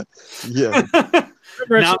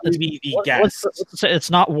 Not maybe the guests. It's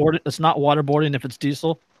not waterboarding if it's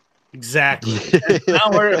diesel. Exactly. It's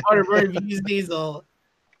not waterboarding if you use diesel.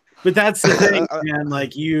 But that's the thing, man.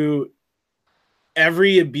 Like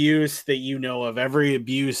every abuse that you know of, every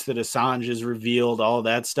abuse that Assange has revealed, all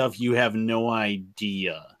that stuff, you have no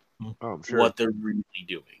idea I'm sure. what they're really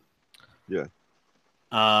doing. Yeah.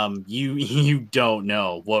 You don't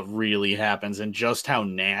know what really happens and just how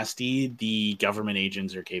nasty the government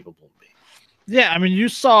agents are capable of being. Yeah, I mean, you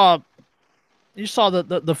saw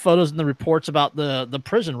the photos and the reports about the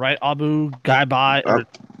prison, right? Abu Ghraib.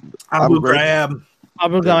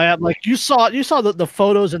 Abu Ghraib, like you saw the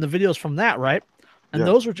photos and the videos from that, right? And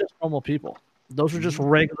those were just normal people. Those were just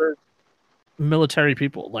regular military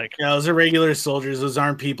people. Like, yeah, those are regular soldiers. Those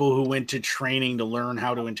aren't people who went to training to learn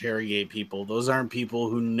how to interrogate people. Those aren't people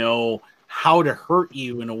who know how to hurt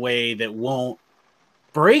you in a way that won't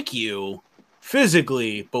break you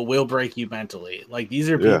physically, but will break you mentally. Like, these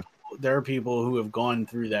are people. There are people who have gone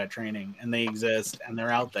through that training, and they exist, and they're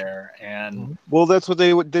out there. And well, that's what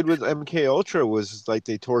they did with MK Ultra. Was like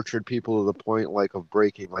they tortured people to the point like of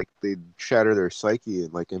breaking, like they'd shatter their psyche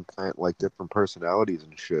and like implant like different personalities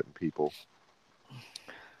and shit in people.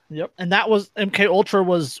 Yep, and that was MK Ultra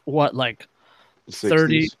was what, like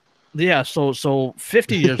 30? Yeah, so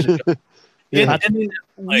 50 years ago. And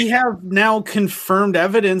we have now confirmed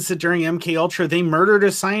evidence that during MK Ultra they murdered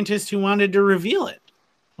a scientist who wanted to reveal it.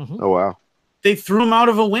 Oh wow! They threw him out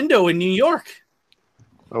of a window in New York.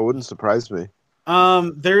 Oh, wouldn't surprise me.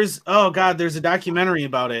 There's a documentary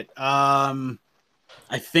about it. I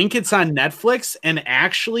think it's on Netflix, and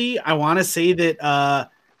actually, I want to say that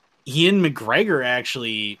Ian McGregor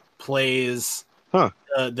actually plays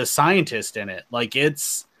the scientist in it. Like,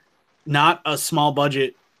 it's not a small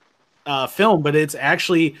budget film, but it's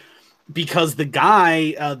actually because the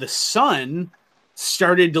guy, the son,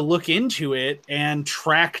 started to look into it and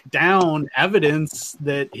track down evidence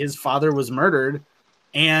that his father was murdered,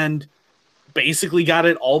 and basically got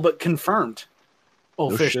it all but confirmed.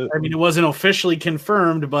 Officially, I mean, it wasn't officially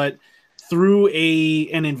confirmed, but through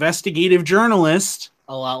an investigative journalist,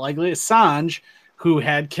 a lot like Assange, who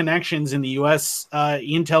had connections in the U.S.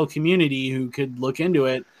 Intel community who could look into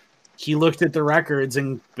it. He looked at the records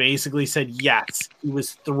and basically said, yes, he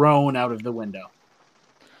was thrown out of the window.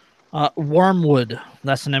 Wormwood.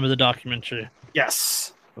 That's the name of the documentary.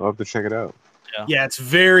 Yes. I'll have to check it out. Yeah, it's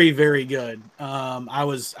very, very good. I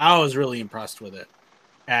was really impressed with it,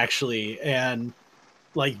 actually. And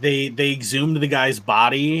like they exhumed the guy's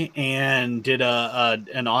body and did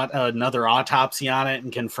another autopsy on it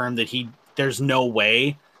and confirmed that there's no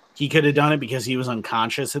way he could have done it because he was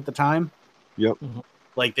unconscious at the time. Yep.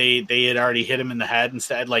 Like they had already hit him in the head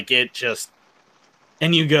instead. Like, it just,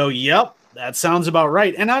 and you go, yep, that sounds about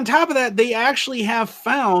right. And on top of that, they actually have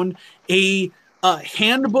found a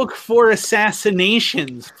handbook for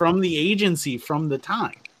assassinations from the agency from the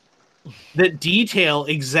time that detail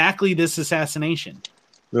exactly this assassination.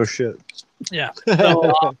 No shit. Yeah.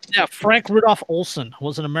 So, Frank Rudolph Olson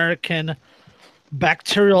was an American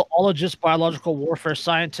bacteriologist, biological warfare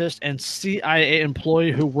scientist, and CIA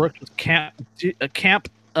employee who worked with Camp Detrick,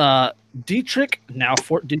 now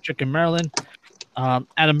Fort Detrick in Maryland. At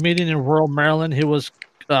a meeting in rural Maryland, he was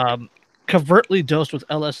covertly dosed with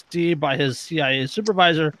LSD by his CIA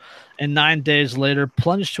supervisor, and 9 days later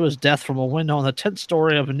plunged to his death from a window on the 10th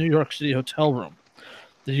story of a New York City hotel room.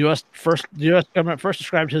 The U.S. government first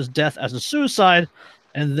described his death as a suicide,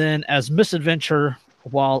 and then as misadventure,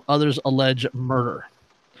 while others allege murder.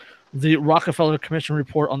 The Rockefeller Commission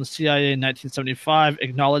report on the CIA in 1975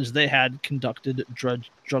 acknowledged they had conducted drug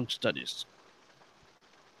studies.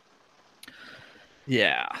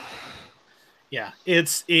 Yeah. Yeah,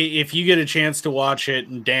 it's, if you get a chance to watch it,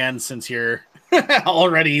 and Dan, since you're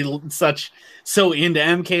already so into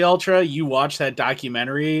MK Ultra, you watch that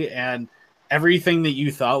documentary, and everything that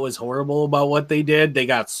you thought was horrible about what they did, they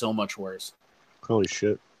got so much worse. Holy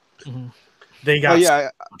shit. Mm-hmm. They got so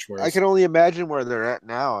much worse. I can only imagine where they're at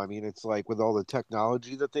now. I mean, it's like with all the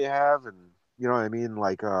technology that they have, and you know what I mean?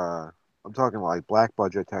 Like, I'm talking like black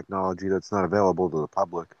budget technology that's not available to the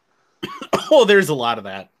public. Oh, there's a lot of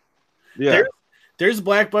that. Yeah. There's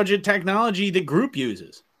black budget technology that group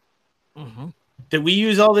uses that we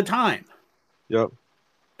use all the time. Yep.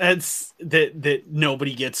 That's that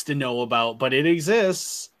nobody gets to know about, but it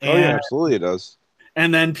exists. Oh yeah, absolutely it does.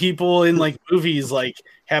 And then people in like movies like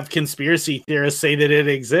have conspiracy theorists say that it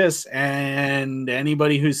exists, and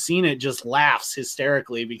anybody who's seen it just laughs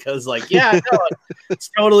hysterically because like, yeah, no,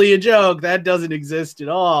 it's totally a joke. That doesn't exist at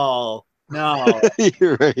all. No.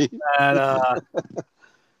 You're right. And,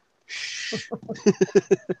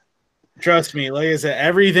 trust me, like I said,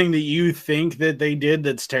 everything that you think that they did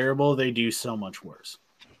that's terrible, they do so much worse.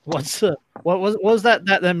 What was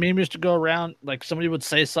that meme used to go around? Like somebody would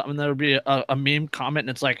say something, there would be a meme comment, and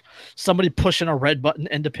it's like somebody pushing a red button,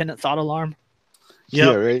 independent thought alarm. Yep,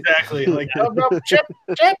 yeah, right. Exactly. Like chip.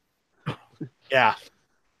 Yeah,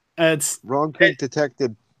 it's wrong click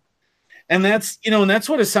detected. And that's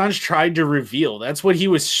what Assange tried to reveal. That's what he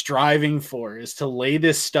was striving for, is to lay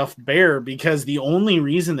this stuff bare, because the only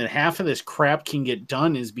reason that half of this crap can get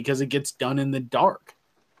done is because it gets done in the dark.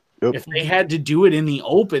 Yep. If they had to do it in the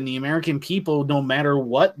open, the American people, no matter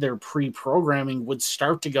what their pre-programming, would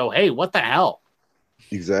start to go, hey, what the hell?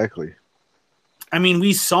 Exactly. I mean,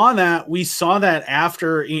 we saw that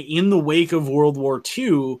after in the wake of World War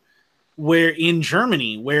II, where in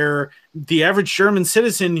Germany, where the average German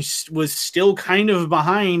citizen was still kind of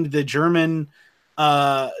behind the German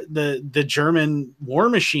the German war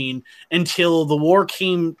machine until the war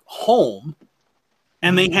came home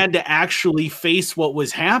and they had to actually face what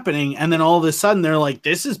was happening, and then all of a sudden they're like,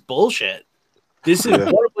 this is bullshit. This is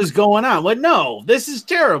what was going on. Like, no, this is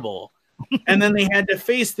terrible. And then they had to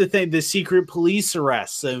face the secret police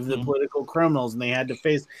arrests of the political criminals, and they had to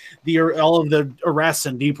face all of the arrests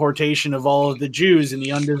and deportation of all of the Jews and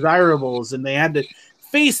the undesirables, and they had to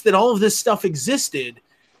face that all of this stuff existed,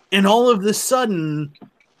 and all of a sudden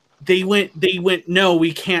they went, no,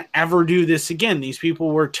 we can't ever do this again. These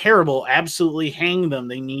people were terrible. Absolutely hang them.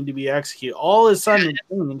 They need to be executed. All of a sudden it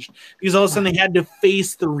changed because all of a sudden they had to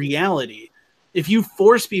face the reality. If you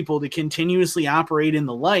force people to continuously operate in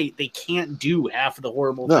the light, they can't do half of the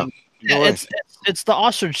horrible things. Yeah, it's the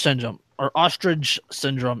ostrich syndrome or ostrich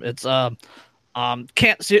syndrome. It's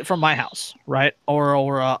can't see it from my house, right?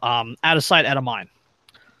 Or out of sight, out of mind,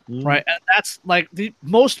 right? And that's like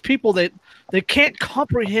most people they can't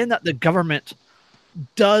comprehend that the government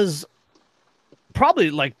does probably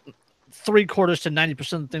like 3/4 to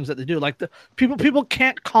 90% of the things that they do. Like the people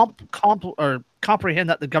can't comprehend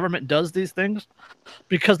that the government does these things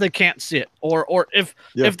because they can't see it. Or if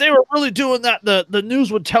they were really doing that, the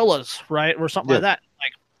news would tell us, right? Or something like that.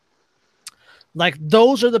 Like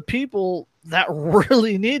those are the people that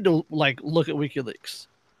really need to like look at WikiLeaks.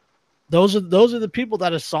 Those are the people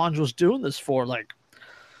that Assange was doing this for, like,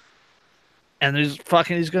 and he's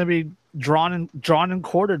going to be drawn and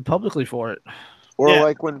quartered publicly for it. Or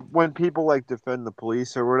like when people like defend the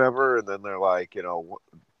police or whatever, and then they're like, you know,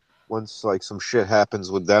 once like some shit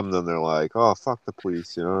happens with them, then they're like, oh, fuck the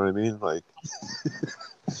police. You know what I mean? Like,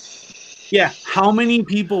 yeah. How many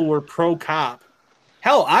people were pro cop?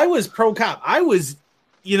 Hell, I was pro cop. I was,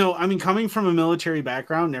 you know, I mean, coming from a military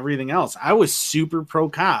background and everything else, I was super pro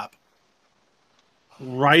cop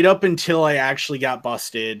right up until I actually got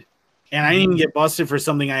busted. And I didn't even get busted for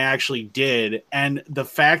something I actually did. And the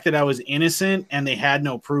fact that I was innocent and they had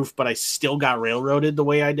no proof, but I still got railroaded the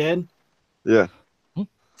way I did. Yeah.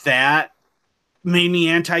 That made me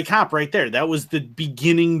anti-cop right there. That was the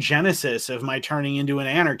beginning genesis of my turning into an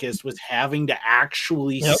anarchist, was having to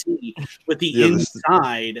actually see what the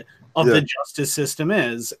inside of the justice system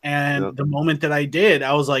is. And the moment that I did,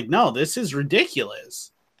 I was like, no, this is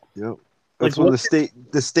ridiculous. Yep. That's like, when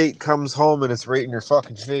the state comes home and it's right in your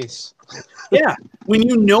fucking face. Yeah, when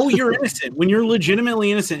you know you're innocent, when you're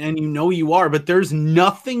legitimately innocent and you know you are, but there's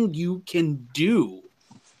nothing you can do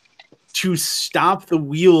to stop the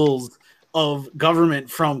wheels of government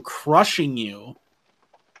from crushing you.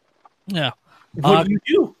 Yeah. What do you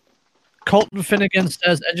do? Colton Finnegan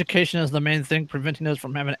says education is the main thing preventing us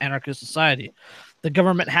from having an anarchist society. The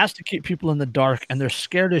government has to keep people in the dark, and they're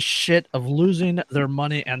scared as shit of losing their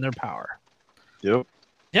money and their power. Yep.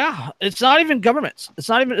 Yeah, it's not even governments. It's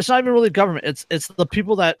not even really government. It's the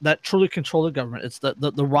people that truly control the government. It's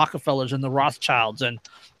the Rockefellers and the Rothschilds and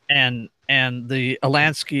the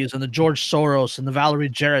Alanskys and the George Soros and the Valerie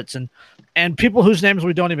Jarretts and people whose names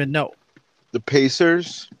we don't even know. The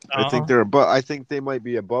Pacers, I think they're above. I think they might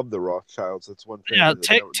be above the Rothschilds. That's one thing. Yeah,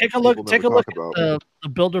 take a look at the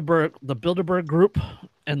Bilderberg group,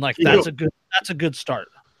 and like that's a good start.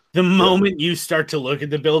 The moment you start to look at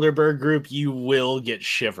the Bilderberg group, you will get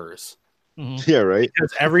shivers. Mm-hmm. Yeah, right.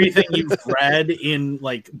 Because everything you've read in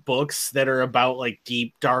like books that are about like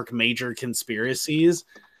deep, dark, major conspiracies,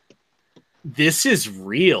 this is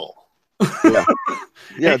real. Yeah,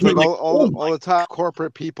 yeah. It's like all the top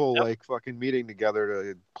corporate people like fucking meeting together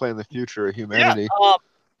to plan the future of humanity. Yeah,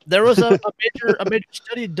 there was a major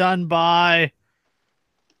study done by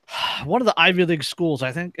one of the Ivy League schools.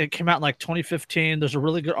 I think it came out in like 2015. There's a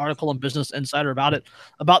really good article in Business Insider about it,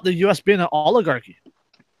 about the U.S. being an oligarchy.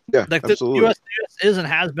 Yeah, like absolutely. The U.S. is and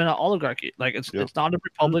has been an oligarchy. Like it's not a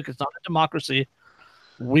republic. It's not a democracy.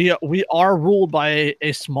 We are ruled by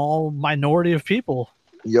a small minority of people.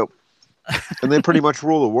 Yep. And they pretty much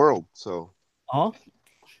rule the world. So. Well,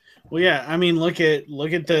 yeah. I mean, look at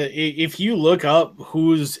if you look up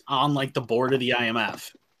who's on like the board of the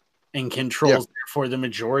IMF and controls therefore the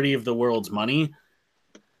majority of the world's money,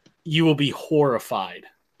 you will be horrified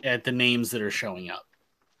at the names that are showing up.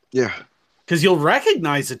 Yeah. Because you'll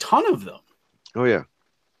recognize a ton of them. Oh, yeah.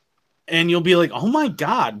 And you'll be like, oh, my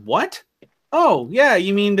God, what? Oh, yeah,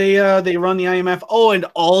 you mean they run the IMF? Oh, and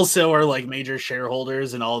also are like major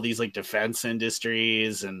shareholders in all these like defense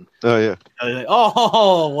industries. And oh, yeah.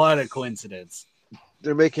 Oh, what a coincidence.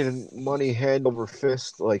 They're making money hand over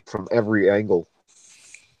fist, like from every angle.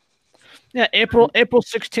 Yeah, April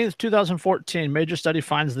 16th, 2014. Major study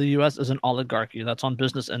finds the U.S. as an oligarchy. That's on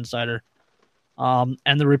Business Insider. And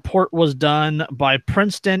the report was done by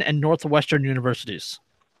Princeton and Northwestern universities.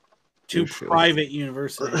 Two private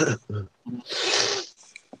universities.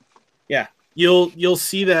 Yeah, you'll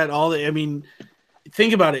see that all. I mean,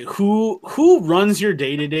 think about it. Who runs your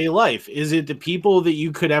day-to-day life? Is it the people that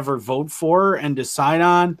you could ever vote for and decide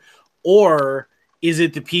on, or is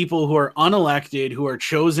it the people who are unelected, who are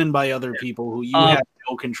chosen by other people who you have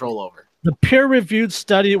no control over? The peer-reviewed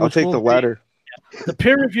study, I'll take the latter. The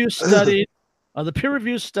peer-reviewed study. The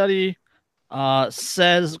peer-reviewed study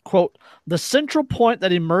says, quote, the central point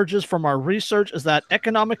that emerges from our research is that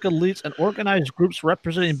economic elites and organized groups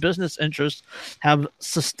representing business interests have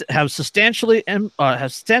substantially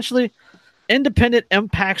independent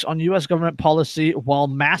impacts on U.S. government policy, while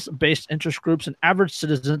mass-based interest groups and average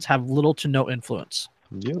citizens have little to no influence.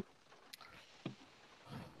 Yep.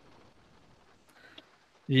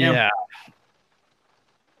 Yeah.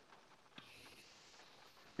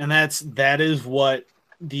 And that is what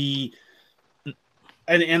the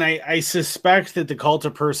and I suspect that the cult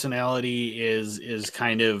of personality is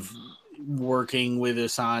kind of working with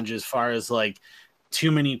Assange as far as like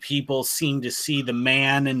too many people seem to see the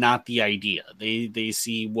man and not the idea. They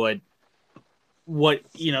see what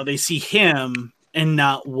they see him and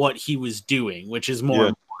not what he was doing, which is more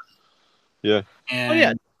important. Yeah.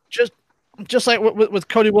 And just like with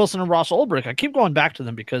Cody Wilson and Ross Ulbricht, I keep going back to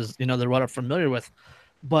them because they're what I'm familiar with,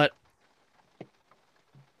 but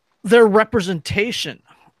their representation,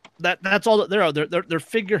 that's all that they are. They're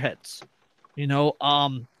figureheads. The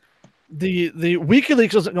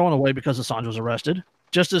WikiLeaks isn't going away because Assange was arrested.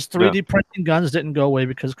 Just as 3D printing guns didn't go away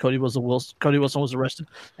because Cody Wilson was arrested,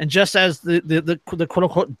 and just as the quote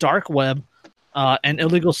unquote dark web and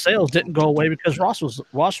illegal sales didn't go away because Ross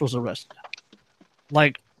was arrested.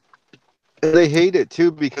 Like, they hate it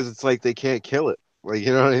too because it's like they can't kill it. Like,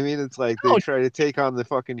 you know what I mean? It's like they try to take on the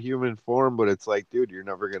fucking human form, but it's like, dude, you're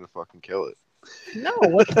never gonna fucking kill it. No,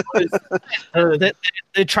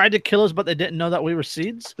 they tried to kill us, but they didn't know that we were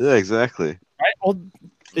seeds. Yeah, exactly. Right. Well,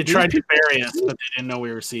 they tried to bury us, but they didn't know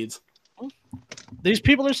we were seeds. These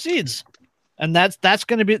people are seeds, and that's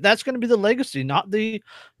going to be the legacy, not the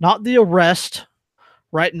arrest,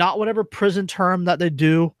 right? Not whatever prison term that they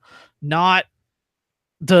do, not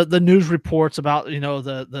the news reports about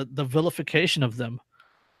the vilification of them.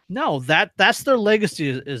 No, that's their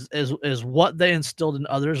legacy is what they instilled in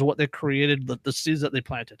others, what they created, the seeds that they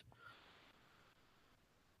planted.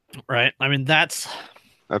 Right? I mean, that's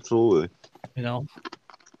absolutely.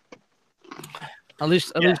 At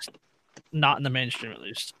least not in the mainstream, at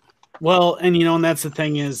least. Well, and that's the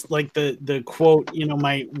thing is like the quote.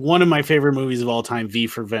 One of my favorite movies of all time, V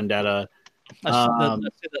for Vendetta. I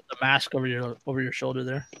see the mask over your shoulder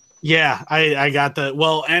there. Yeah, I got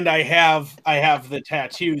and I have the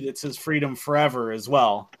tattoo that says "Freedom Forever" as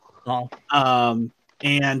well. Oh.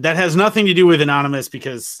 And that has nothing to do with Anonymous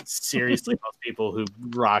because seriously, most people who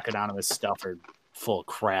rock Anonymous stuff are full of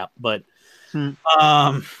crap. But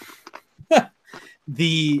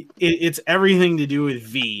it's everything to do with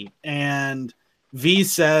V, and V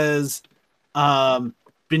says,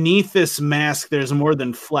 beneath this mask, there's more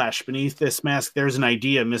than flesh. Beneath this mask, there's an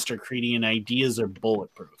idea, Mr. Creedy, and ideas are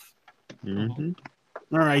bulletproof. Mm-hmm.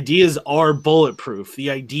 Our ideas are bulletproof. The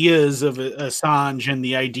ideas of Assange and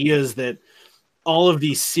the ideas that all of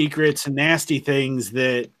these secrets and nasty things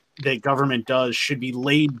that government does should be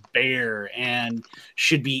laid bare and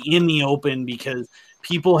should be in the open because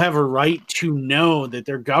people have a right to know that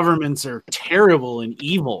their governments are terrible and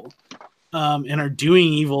evil and are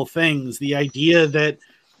doing evil things. The idea that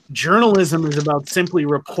journalism is about simply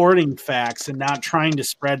reporting facts and not trying to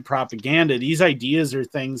spread propaganda. These ideas are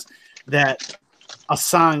things that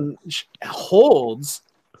Assange holds,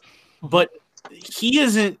 but he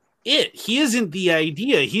isn't it. He isn't the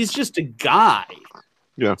idea. He's just a guy.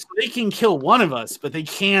 Yeah. So they can kill one of us, but they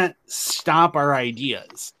can't stop our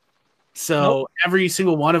ideas. So every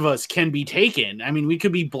single one of us can be taken. I mean, we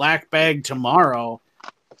could be black bagged tomorrow,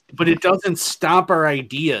 but it doesn't stop our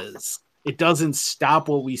ideas. It doesn't stop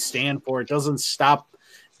what we stand for. It doesn't stop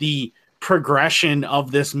the progression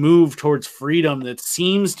of this move towards freedom that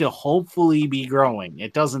seems to hopefully be growing.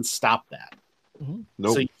 It doesn't stop that. Mm-hmm.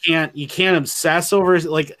 Nope. So you can't obsess over,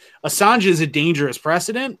 like, Assange is a dangerous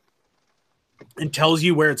precedent and tells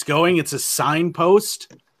you where it's going. It's a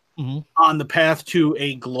signpost on the path to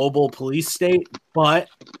a global police state, but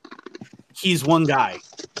he's one guy.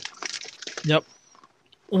 Yep.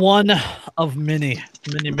 One of many.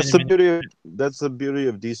 That's the beauty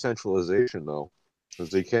of decentralization, though,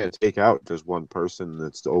 because they can't take out just one person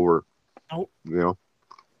that's over. Oh.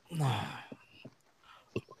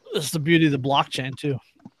 It's the beauty of the blockchain too.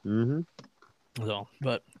 Mm-hmm. So,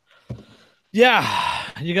 but yeah,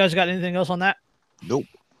 you guys got anything else on that? Nope.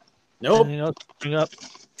 Anything else to bring up?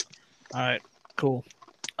 All right, cool.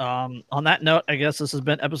 On that note, I guess this has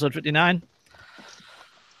been episode 59.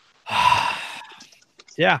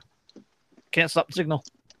 Yeah, can't stop the signal.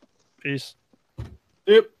 Peace.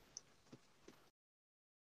 Yep.